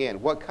letting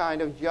in. What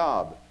kind of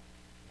job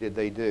did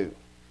they do?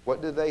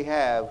 What did they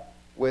have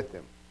with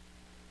them?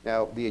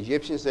 Now, the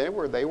Egyptians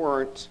they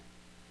weren't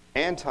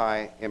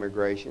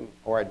anti-immigration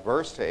or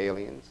adverse to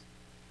aliens,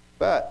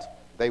 but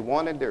they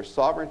wanted their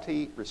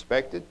sovereignty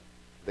respected.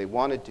 They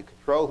wanted to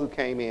control who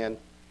came in,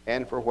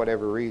 and for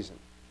whatever reason.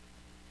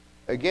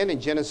 Again, in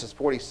Genesis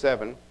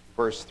 47,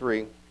 verse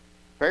 3,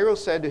 Pharaoh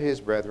said to his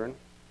brethren,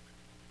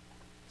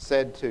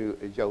 said to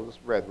Joseph's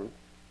brethren,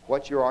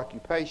 what's your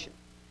occupation?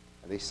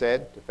 And they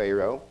said to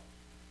Pharaoh,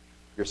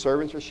 your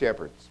servants are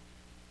shepherds,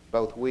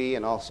 both we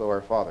and also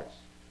our fathers.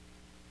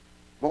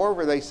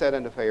 Moreover, they said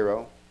unto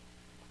Pharaoh,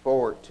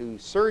 for to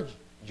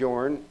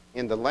sojourn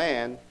in the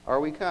land are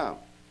we come.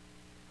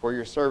 For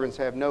your servants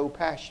have no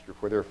pasture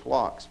for their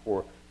flocks,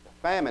 for the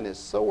famine is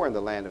sore in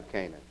the land of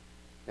Canaan.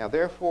 Now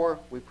therefore,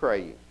 we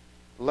pray you,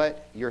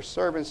 let your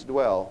servants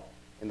dwell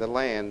in the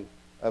land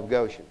of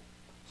Goshen.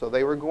 So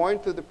they were going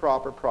through the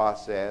proper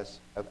process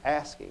of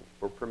asking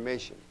for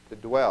permission to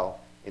dwell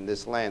in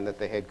this land that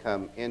they had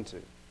come into.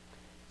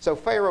 So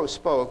Pharaoh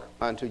spoke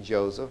unto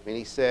Joseph, and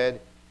he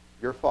said,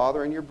 your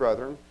father and your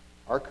brethren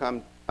are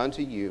come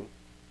unto you.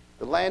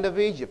 The land of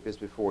Egypt is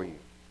before you.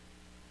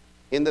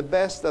 In the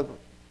best of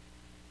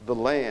the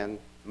land,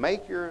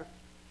 make your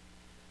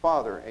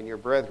father and your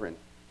brethren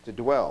to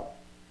dwell.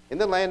 In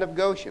the land of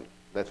Goshen,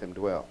 let them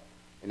dwell.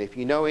 And if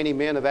you know any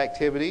men of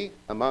activity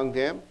among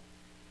them,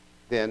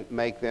 then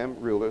make them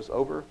rulers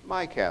over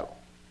my cattle.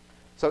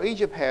 So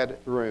Egypt had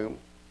room,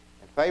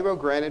 and Pharaoh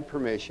granted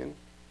permission,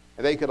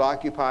 and they could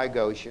occupy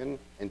Goshen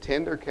and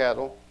tend their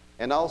cattle,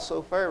 and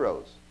also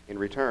Pharaoh's in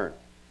return.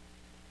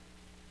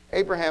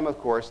 Abraham, of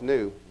course,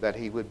 knew that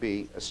he would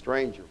be a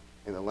stranger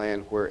in the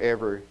land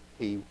wherever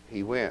he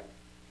went.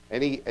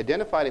 And he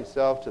identified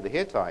himself to the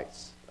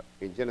Hittites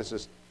in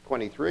Genesis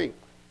 23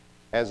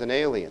 as an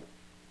alien,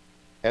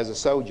 as a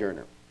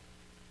sojourner.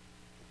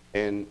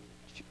 In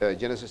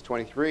Genesis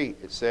 23,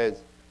 it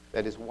says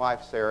that his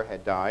wife Sarah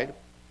had died.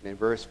 And in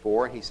verse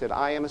 4, he said,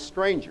 I am a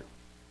stranger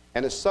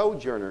and a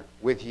sojourner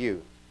with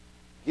you.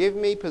 Give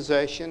me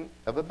possession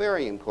of a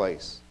burying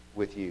place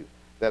with you,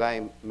 that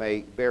I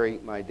may bury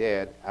my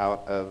dead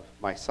out of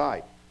my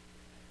sight.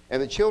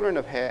 And the children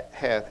of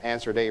Heth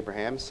answered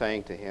Abraham,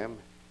 saying to him,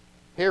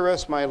 hear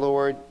us, my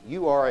Lord,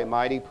 you are a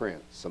mighty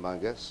prince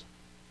among us.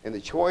 In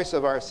the choice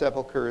of our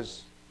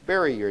sepulchres,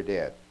 bury your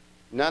dead.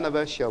 None of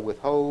us shall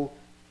withhold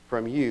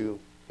from you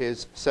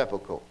his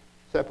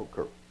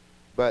sepulchre,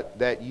 but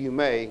that you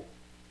may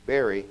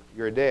bury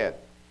your dead.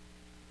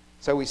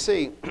 So we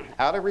see,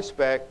 out of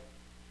respect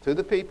to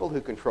the people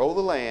who control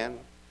the land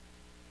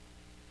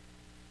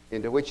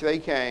into which they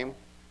came,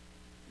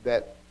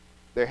 that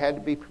there had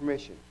to be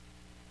permission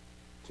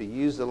to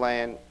use the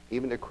land,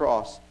 even to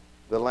cross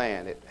the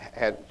land. It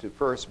had to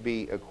first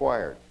be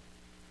acquired.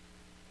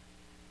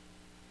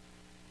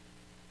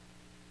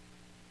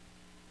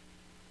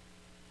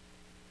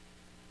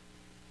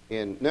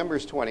 In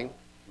Numbers 20,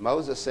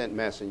 Moses sent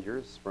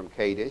messengers from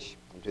Kadesh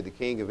to the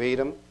king of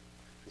Edom.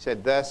 He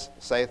said, thus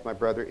saith my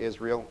brother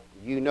Israel,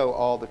 you know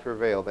all the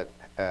travail that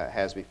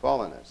has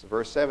befallen us.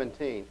 Verse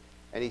 17,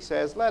 and he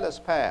says, let us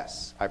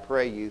pass, I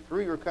pray you,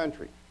 through your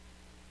country.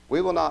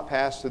 We will not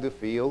pass through the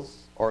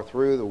fields or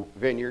through the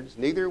vineyards,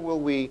 neither will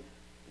we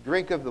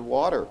drink of the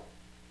water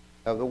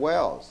of the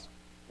wells.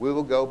 We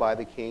will go by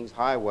the king's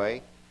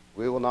highway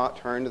We will not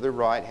turn to the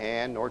right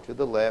hand nor to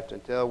the left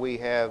until we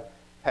have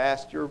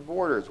passed your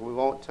borders. We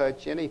won't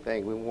touch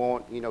anything. We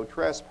won't,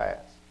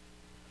 trespass.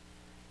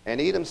 And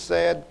Edom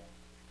said,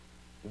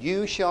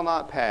 you shall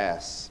not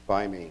pass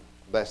by me,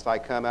 lest I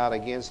come out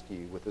against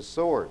you with the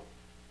sword.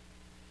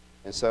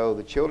 And so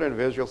the children of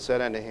Israel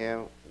said unto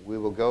him, we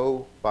will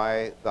go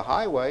by the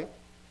highway,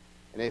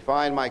 and if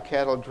I and my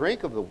cattle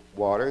drink of the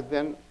water,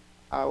 then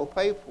I will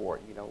pay for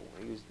it.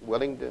 He was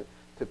willing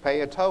to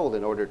pay a toll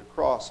in order to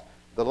cross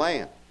the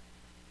land.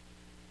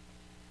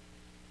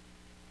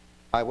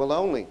 I will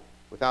only,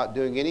 without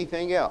doing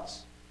anything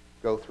else,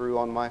 go through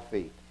on my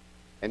feet.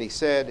 And he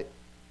said,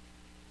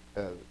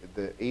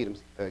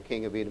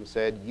 king of Edom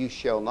said, you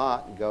shall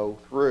not go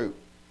through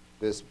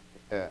this.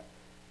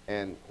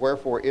 And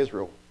wherefore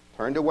Israel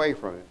turned away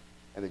from him,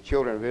 and the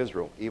children of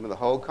Israel, even the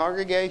whole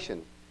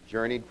congregation,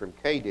 journeyed from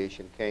Kadesh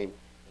and came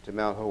to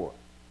Mount Hor.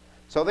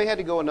 So they had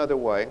to go another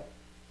way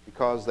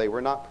because they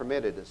were not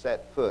permitted to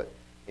set foot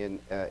in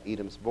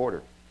Edom's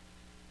border.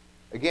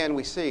 Again,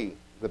 we see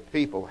the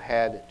people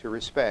had to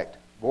respect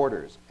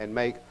borders and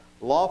make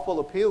lawful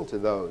appeal to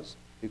those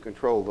who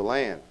control the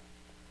land.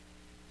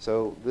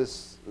 So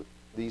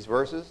these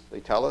verses, they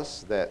tell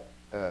us that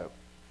the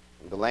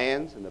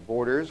lands and the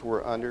borders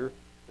were under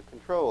the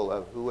control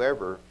of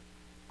whoever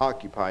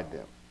occupied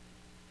them.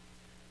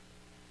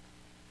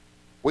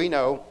 We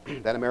know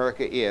that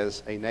America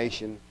is a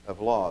nation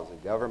of laws,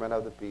 a government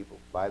of the people,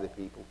 by the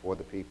people, for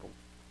the people,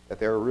 that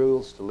there are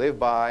rules to live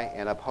by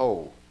and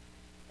uphold,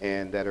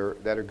 and that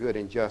are good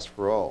and just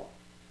for all.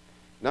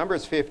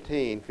 Numbers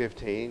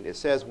 15:15, it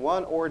says,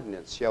 one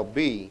ordinance shall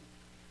be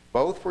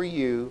both for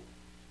you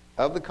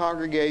of the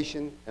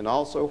congregation and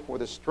also for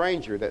the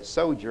stranger that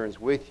sojourns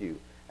with you,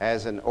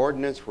 as an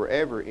ordinance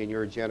forever in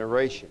your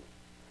generation.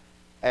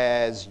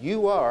 As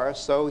you are,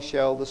 so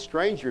shall the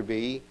stranger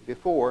be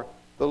before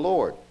the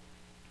Lord.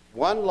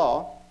 One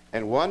law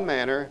and one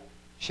manner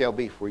shall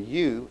be for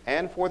you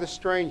and for the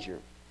stranger.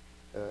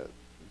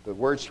 The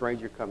word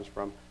stranger comes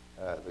from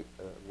the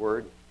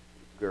word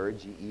ger,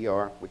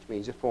 G-E-R, which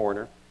means a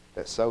foreigner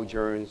that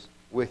sojourns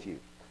with you.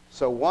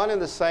 So one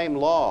and the same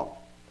law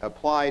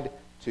applied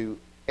to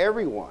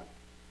everyone,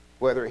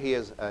 whether he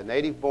is a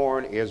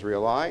native-born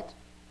Israelite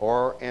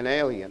or an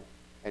alien,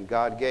 and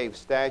God gave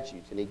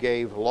statutes and he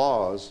gave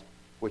laws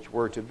which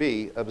were to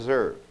be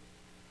observed.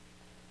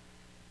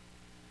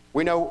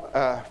 We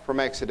know from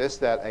Exodus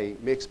that a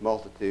mixed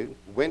multitude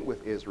went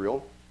with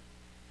Israel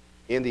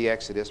in the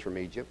Exodus from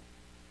Egypt.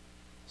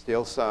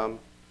 Still some,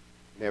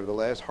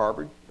 nevertheless,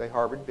 harbored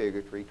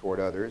bigotry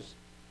toward others.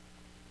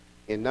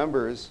 In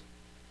Numbers,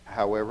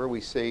 however, we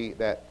see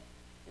that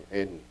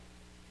in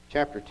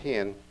chapter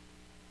 10,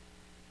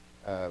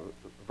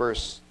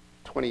 verse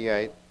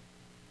 28,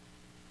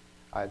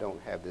 I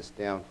don't have this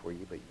down for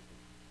you, but you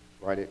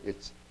can write it.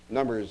 It's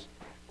Numbers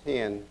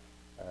 10,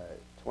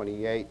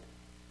 28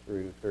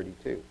 through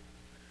 32.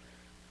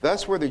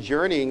 Thus were the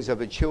journeyings of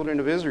the children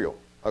of Israel,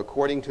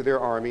 according to their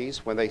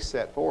armies, when they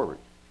set forward.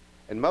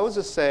 And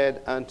Moses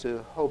said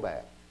unto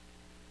Hobab,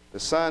 the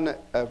son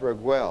of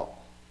Raguel,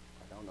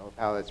 I don't know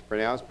how that's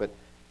pronounced, but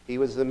he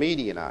was the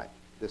Midianite.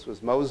 This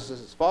was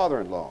Moses'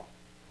 father-in-law.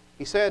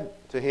 He said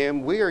to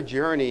him, we are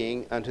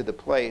journeying unto the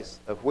place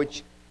of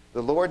which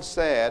the Lord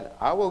said,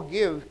 I will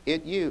give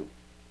it you.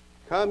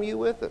 Come you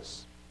with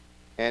us,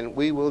 and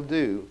we will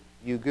do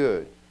you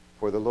good.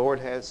 For the Lord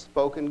has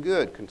spoken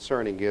good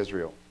concerning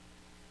Israel.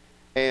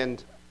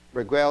 And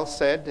Raguel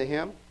said to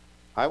him,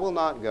 I will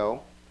not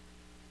go,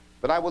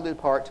 but I will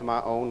depart to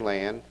my own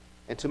land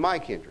and to my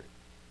kindred.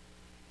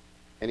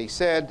 And he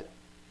said,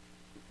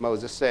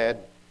 Moses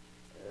said,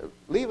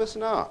 leave us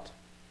not,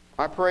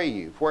 I pray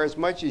you, for as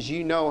much as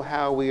you know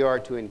how we are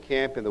to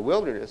encamp in the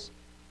wilderness,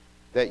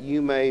 that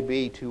you may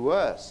be to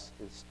us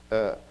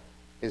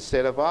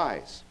instead of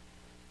eyes.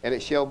 And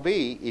it shall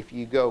be, if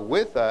you go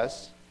with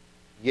us,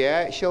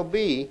 it shall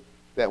be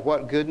that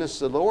what goodness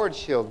the Lord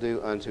shall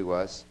do unto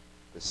us,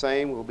 the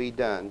same will be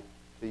done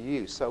to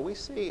you. So we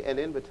see an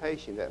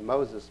invitation that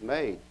Moses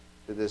made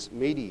to this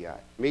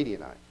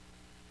Midianite.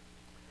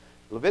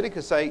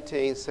 Leviticus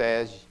 18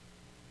 says,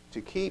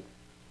 to keep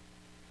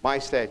my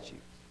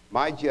statutes,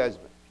 my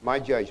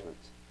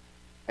judgments,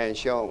 and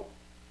shall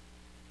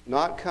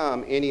not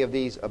come any of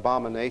these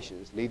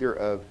abominations, neither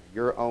of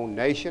your own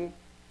nation,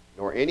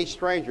 nor any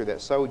stranger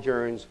that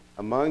sojourns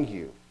among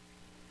you.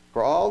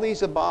 For all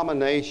these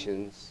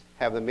abominations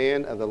have the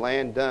men of the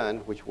land done,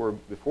 which were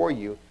before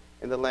you,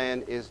 and the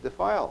land is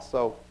defiled.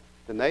 So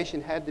the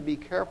nation had to be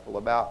careful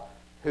about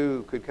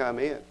who could come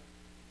in,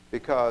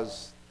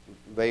 because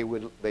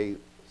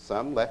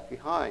some left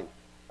behind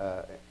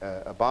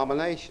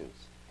abominations,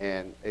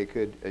 and it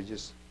could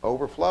just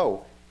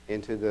overflow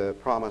into the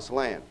promised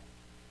land.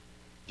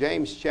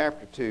 James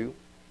chapter 2,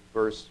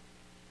 verse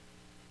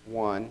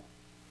 1.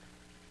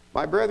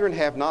 My brethren,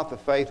 have not the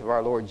faith of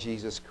our Lord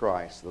Jesus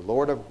Christ, the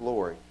Lord of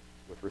glory,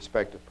 with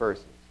respect to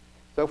persons.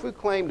 So if we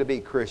claim to be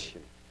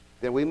Christian,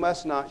 then we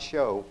must not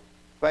show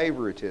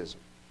favoritism.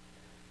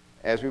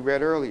 As we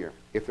read earlier,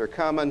 if there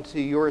come unto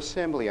your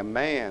assembly a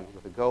man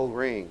with a gold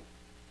ring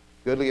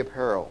goodly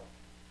apparel,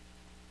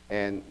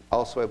 and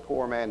also a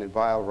poor man in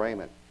vile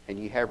raiment, and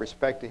you have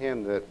respect to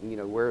him that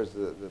wears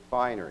the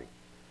finery,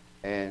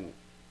 and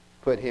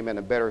put him in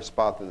a better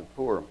spot than the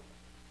poor.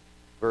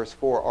 Verse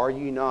 4, are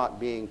you not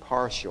being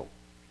partial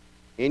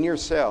in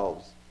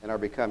yourselves and are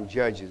become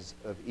judges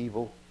of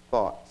evil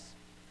thoughts?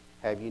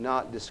 Have you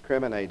not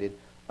discriminated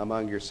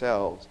among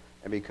yourselves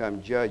and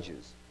become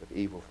judges of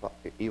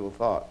evil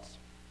thoughts?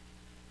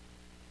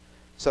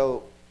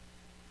 So,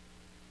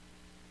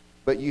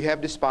 but you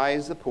have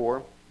despised the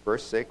poor,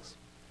 verse 6.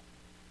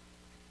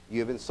 You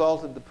have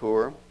insulted the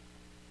poor,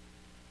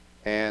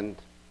 and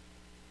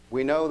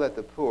we know that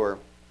the poor,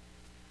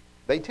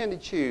 they tend to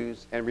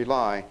choose and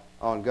rely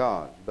on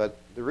God. But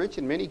the rich,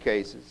 in many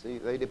cases,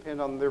 they depend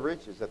on the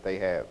riches that they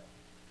have,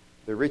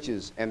 the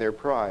riches and their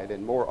pride,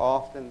 and more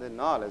often than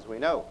not, as we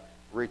know,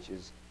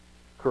 riches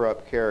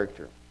corrupt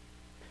character.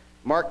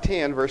 Mark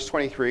 10, verse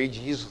 23,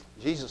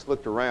 Jesus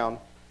looked around,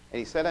 and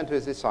he said unto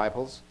his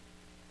disciples,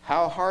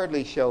 how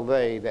hardly shall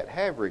they that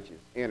have riches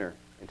enter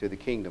into the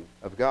kingdom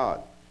of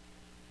God?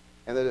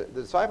 And the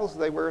disciples,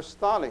 they were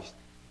astonished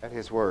at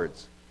his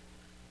words.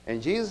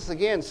 And Jesus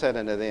again said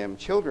unto them,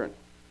 children,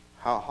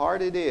 how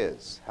hard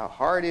is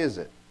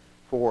it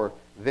for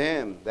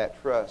them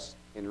that trust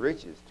in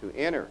riches to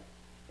enter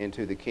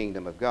into the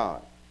kingdom of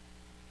God?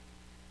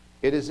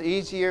 It is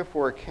easier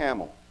for a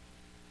camel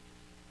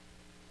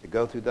to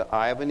go through the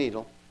eye of a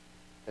needle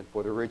than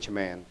for the rich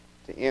man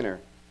to enter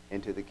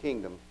into the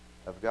kingdom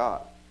of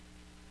God.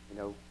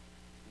 You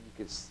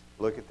could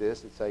look at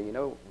this and say,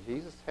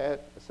 Jesus had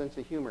a sense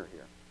of humor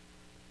here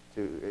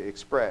to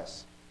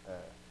express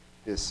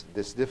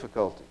this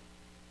difficulty,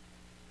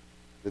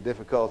 the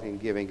difficulty in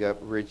giving up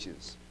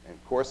riches. And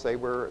of course they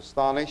were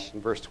astonished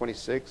in verse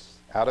 26,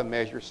 out of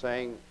measure,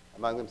 saying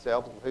among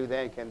themselves, who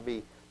then can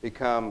be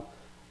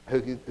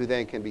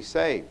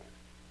saved?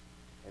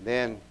 And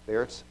then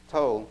they're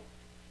told,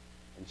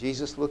 and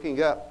Jesus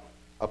looking up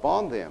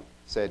upon them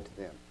said to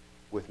them,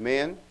 with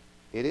men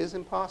it is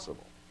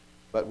impossible,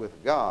 but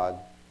with God,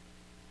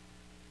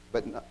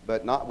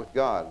 but not with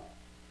God,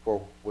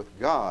 for with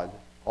God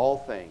all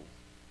things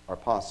are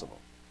possible.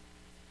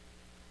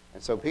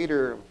 And so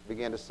Peter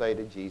began to say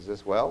to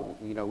Jesus, well,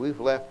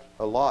 we've left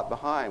a lot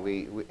behind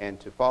and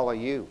to follow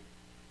you.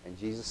 And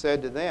Jesus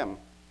said to them,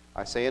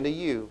 I say unto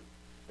you,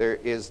 there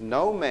is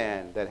no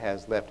man that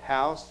has left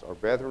house or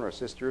brethren or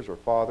sisters or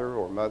father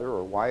or mother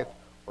or wife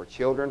or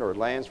children or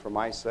lands for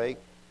my sake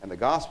and the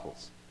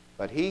gospel's,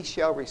 but he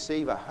shall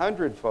receive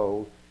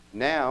 100-fold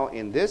now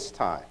in this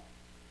time,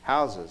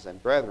 houses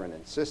and brethren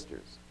and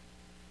sisters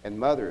and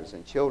mothers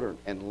and children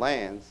and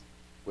lands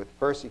with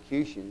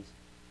persecutions,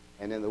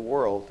 and in the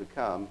world to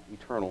come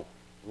eternal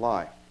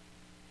life.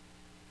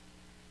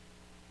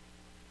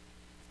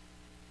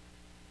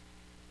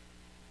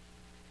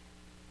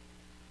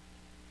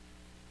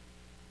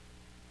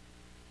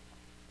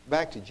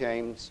 Back to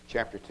James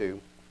chapter 2.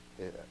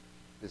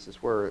 This is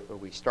where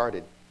we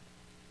started.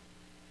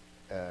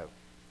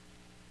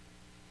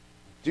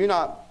 Do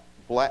not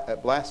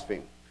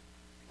blaspheme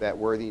that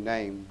worthy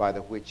name by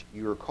the which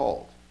you are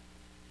called.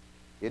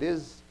 It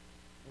is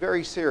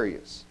very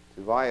serious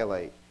to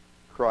violate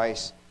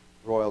Christ's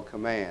royal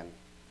command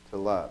to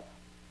love.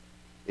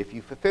 If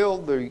you fulfill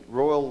the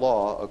royal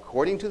law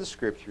according to the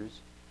Scriptures,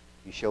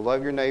 you shall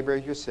love your neighbor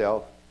as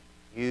yourself,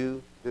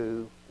 you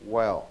do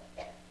well.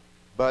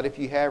 But if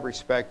you have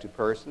respect to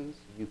persons,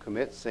 you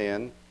commit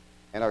sin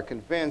and are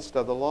convinced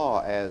of the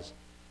law as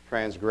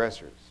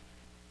transgressors.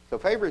 So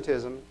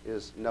favoritism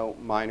is no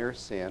minor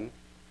sin.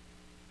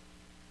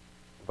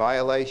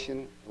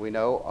 Violation, we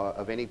know,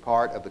 of any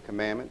part of the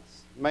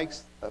commandments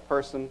makes a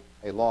person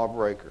a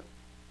lawbreaker,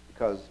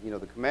 because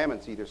the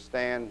commandments either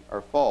stand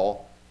or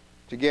fall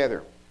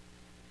together.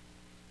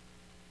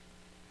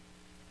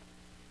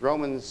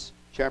 Romans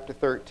chapter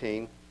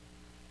 13,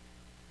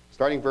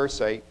 starting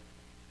verse 8,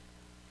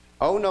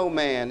 owe no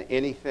man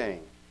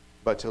anything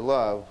but to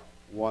love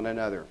one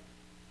another,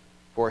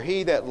 for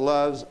he that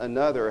loves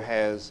another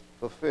has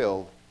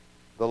fulfilled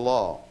the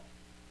law.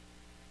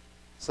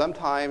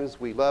 Sometimes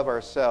we love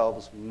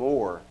ourselves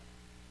more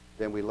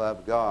than we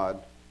love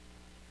God,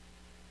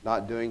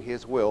 not doing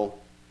His will.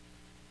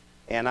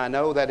 And I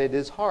know that it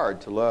is hard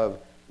to love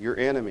your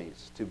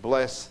enemies, to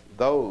bless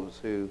those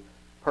who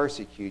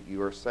persecute you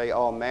or say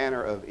all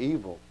manner of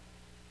evil.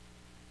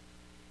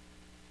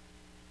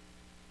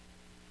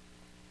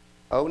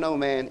 Owe no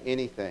man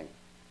anything.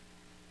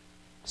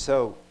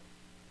 So,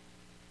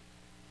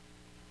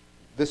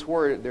 this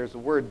word, there's a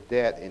word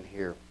debt in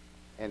here,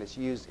 and it's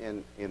used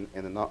in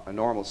a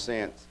normal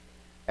sense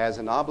as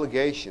an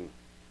obligation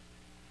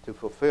to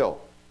fulfill,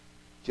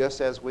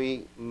 just as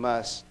we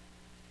must,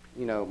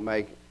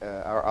 make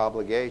our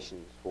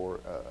obligations for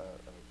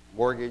a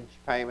mortgage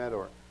payment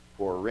or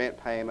for a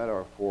rent payment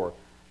or for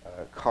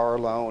a car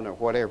loan or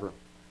whatever,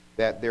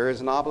 that there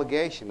is an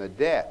obligation, a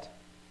debt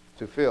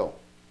to fill,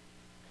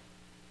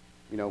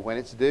 when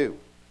it's due.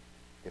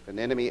 If an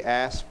enemy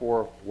asks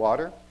for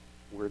water,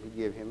 we're to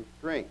give him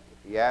drink.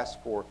 If he asks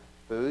for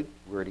food,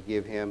 we're to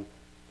give him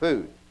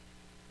food.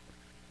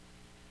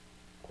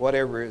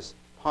 whatever is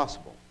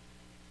possible.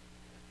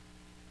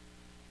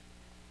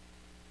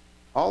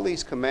 All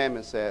these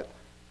commandments that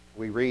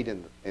we read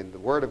in the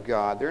Word of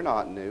God, they're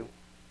not new.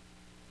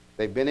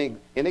 They've been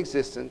in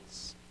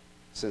existence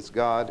since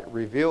God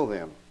revealed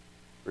them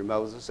through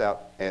Moses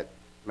out at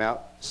Mount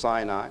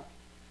Sinai.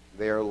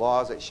 They are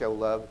laws that show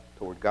love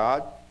toward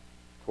God,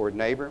 toward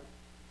neighbor,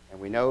 and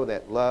we know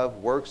that love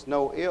works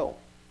no ill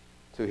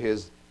to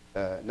his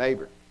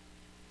neighbor.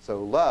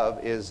 So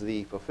love is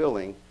the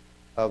fulfilling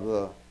of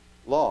the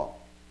law.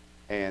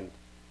 And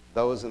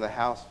those in the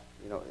house,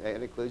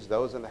 it includes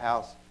those in the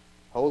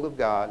household of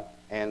God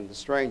and the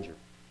stranger.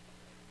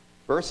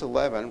 Verse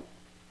 11,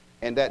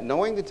 and that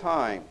knowing the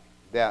time,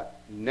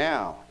 that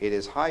now it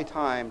is high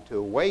time to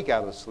awake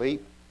out of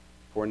sleep,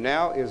 for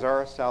now is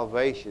our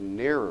salvation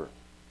nearer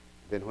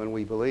than when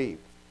we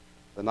believed.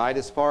 The night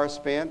is far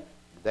spent,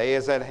 the day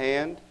is at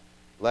hand.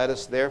 Let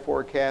us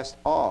therefore cast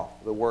off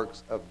the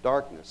works of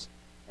darkness,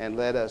 and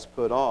let us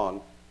put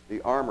on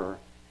the armor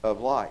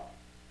of light.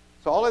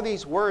 So all of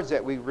these words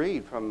that we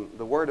read from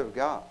the Word of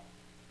God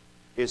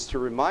is to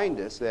remind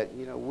us that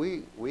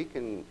we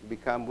can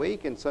become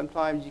weak, and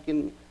sometimes you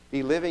can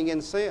be living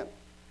in sin.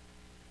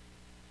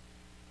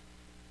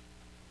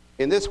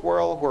 In this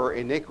world where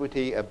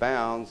iniquity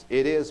abounds,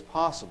 it is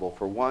possible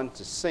for one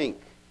to sink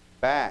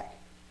back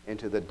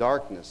into the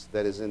darkness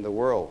that is in the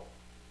world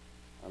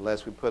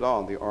unless we put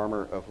on the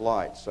armor of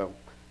light. So,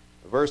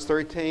 verse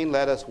 13,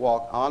 let us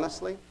walk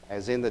honestly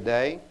as in the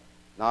day,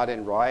 not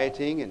in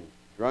rioting and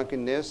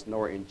drunkenness,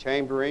 nor in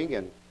chambering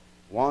and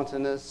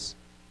wantonness,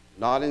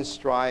 not in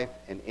strife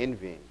and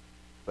envying,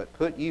 but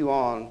put you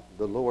on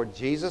the Lord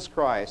Jesus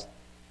Christ,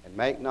 and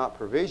make not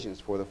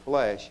provisions for the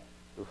flesh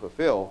to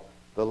fulfill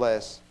the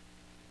lust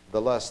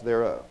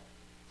thereof.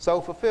 So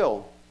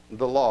fulfill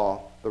the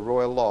law, the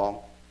royal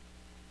law,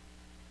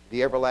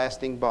 the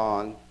everlasting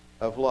bond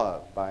of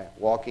love, by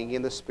walking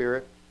in the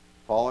Spirit,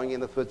 following in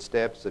the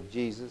footsteps of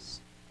Jesus,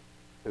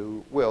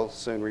 who will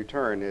soon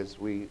return. As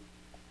we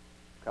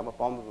come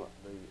upon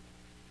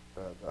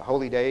the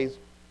holy days,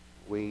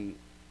 we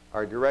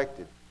are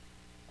directed,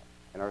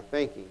 and our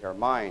thinking, our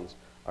minds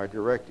are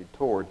directed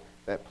toward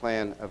that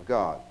plan of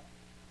God.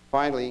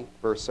 Finally,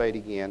 verse 8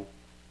 again,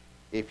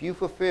 if you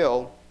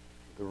fulfill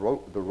the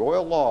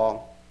royal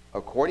law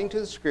according to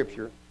the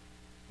Scripture,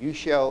 you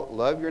shall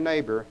love your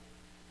neighbor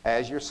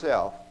as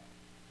yourself.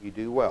 You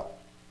do well.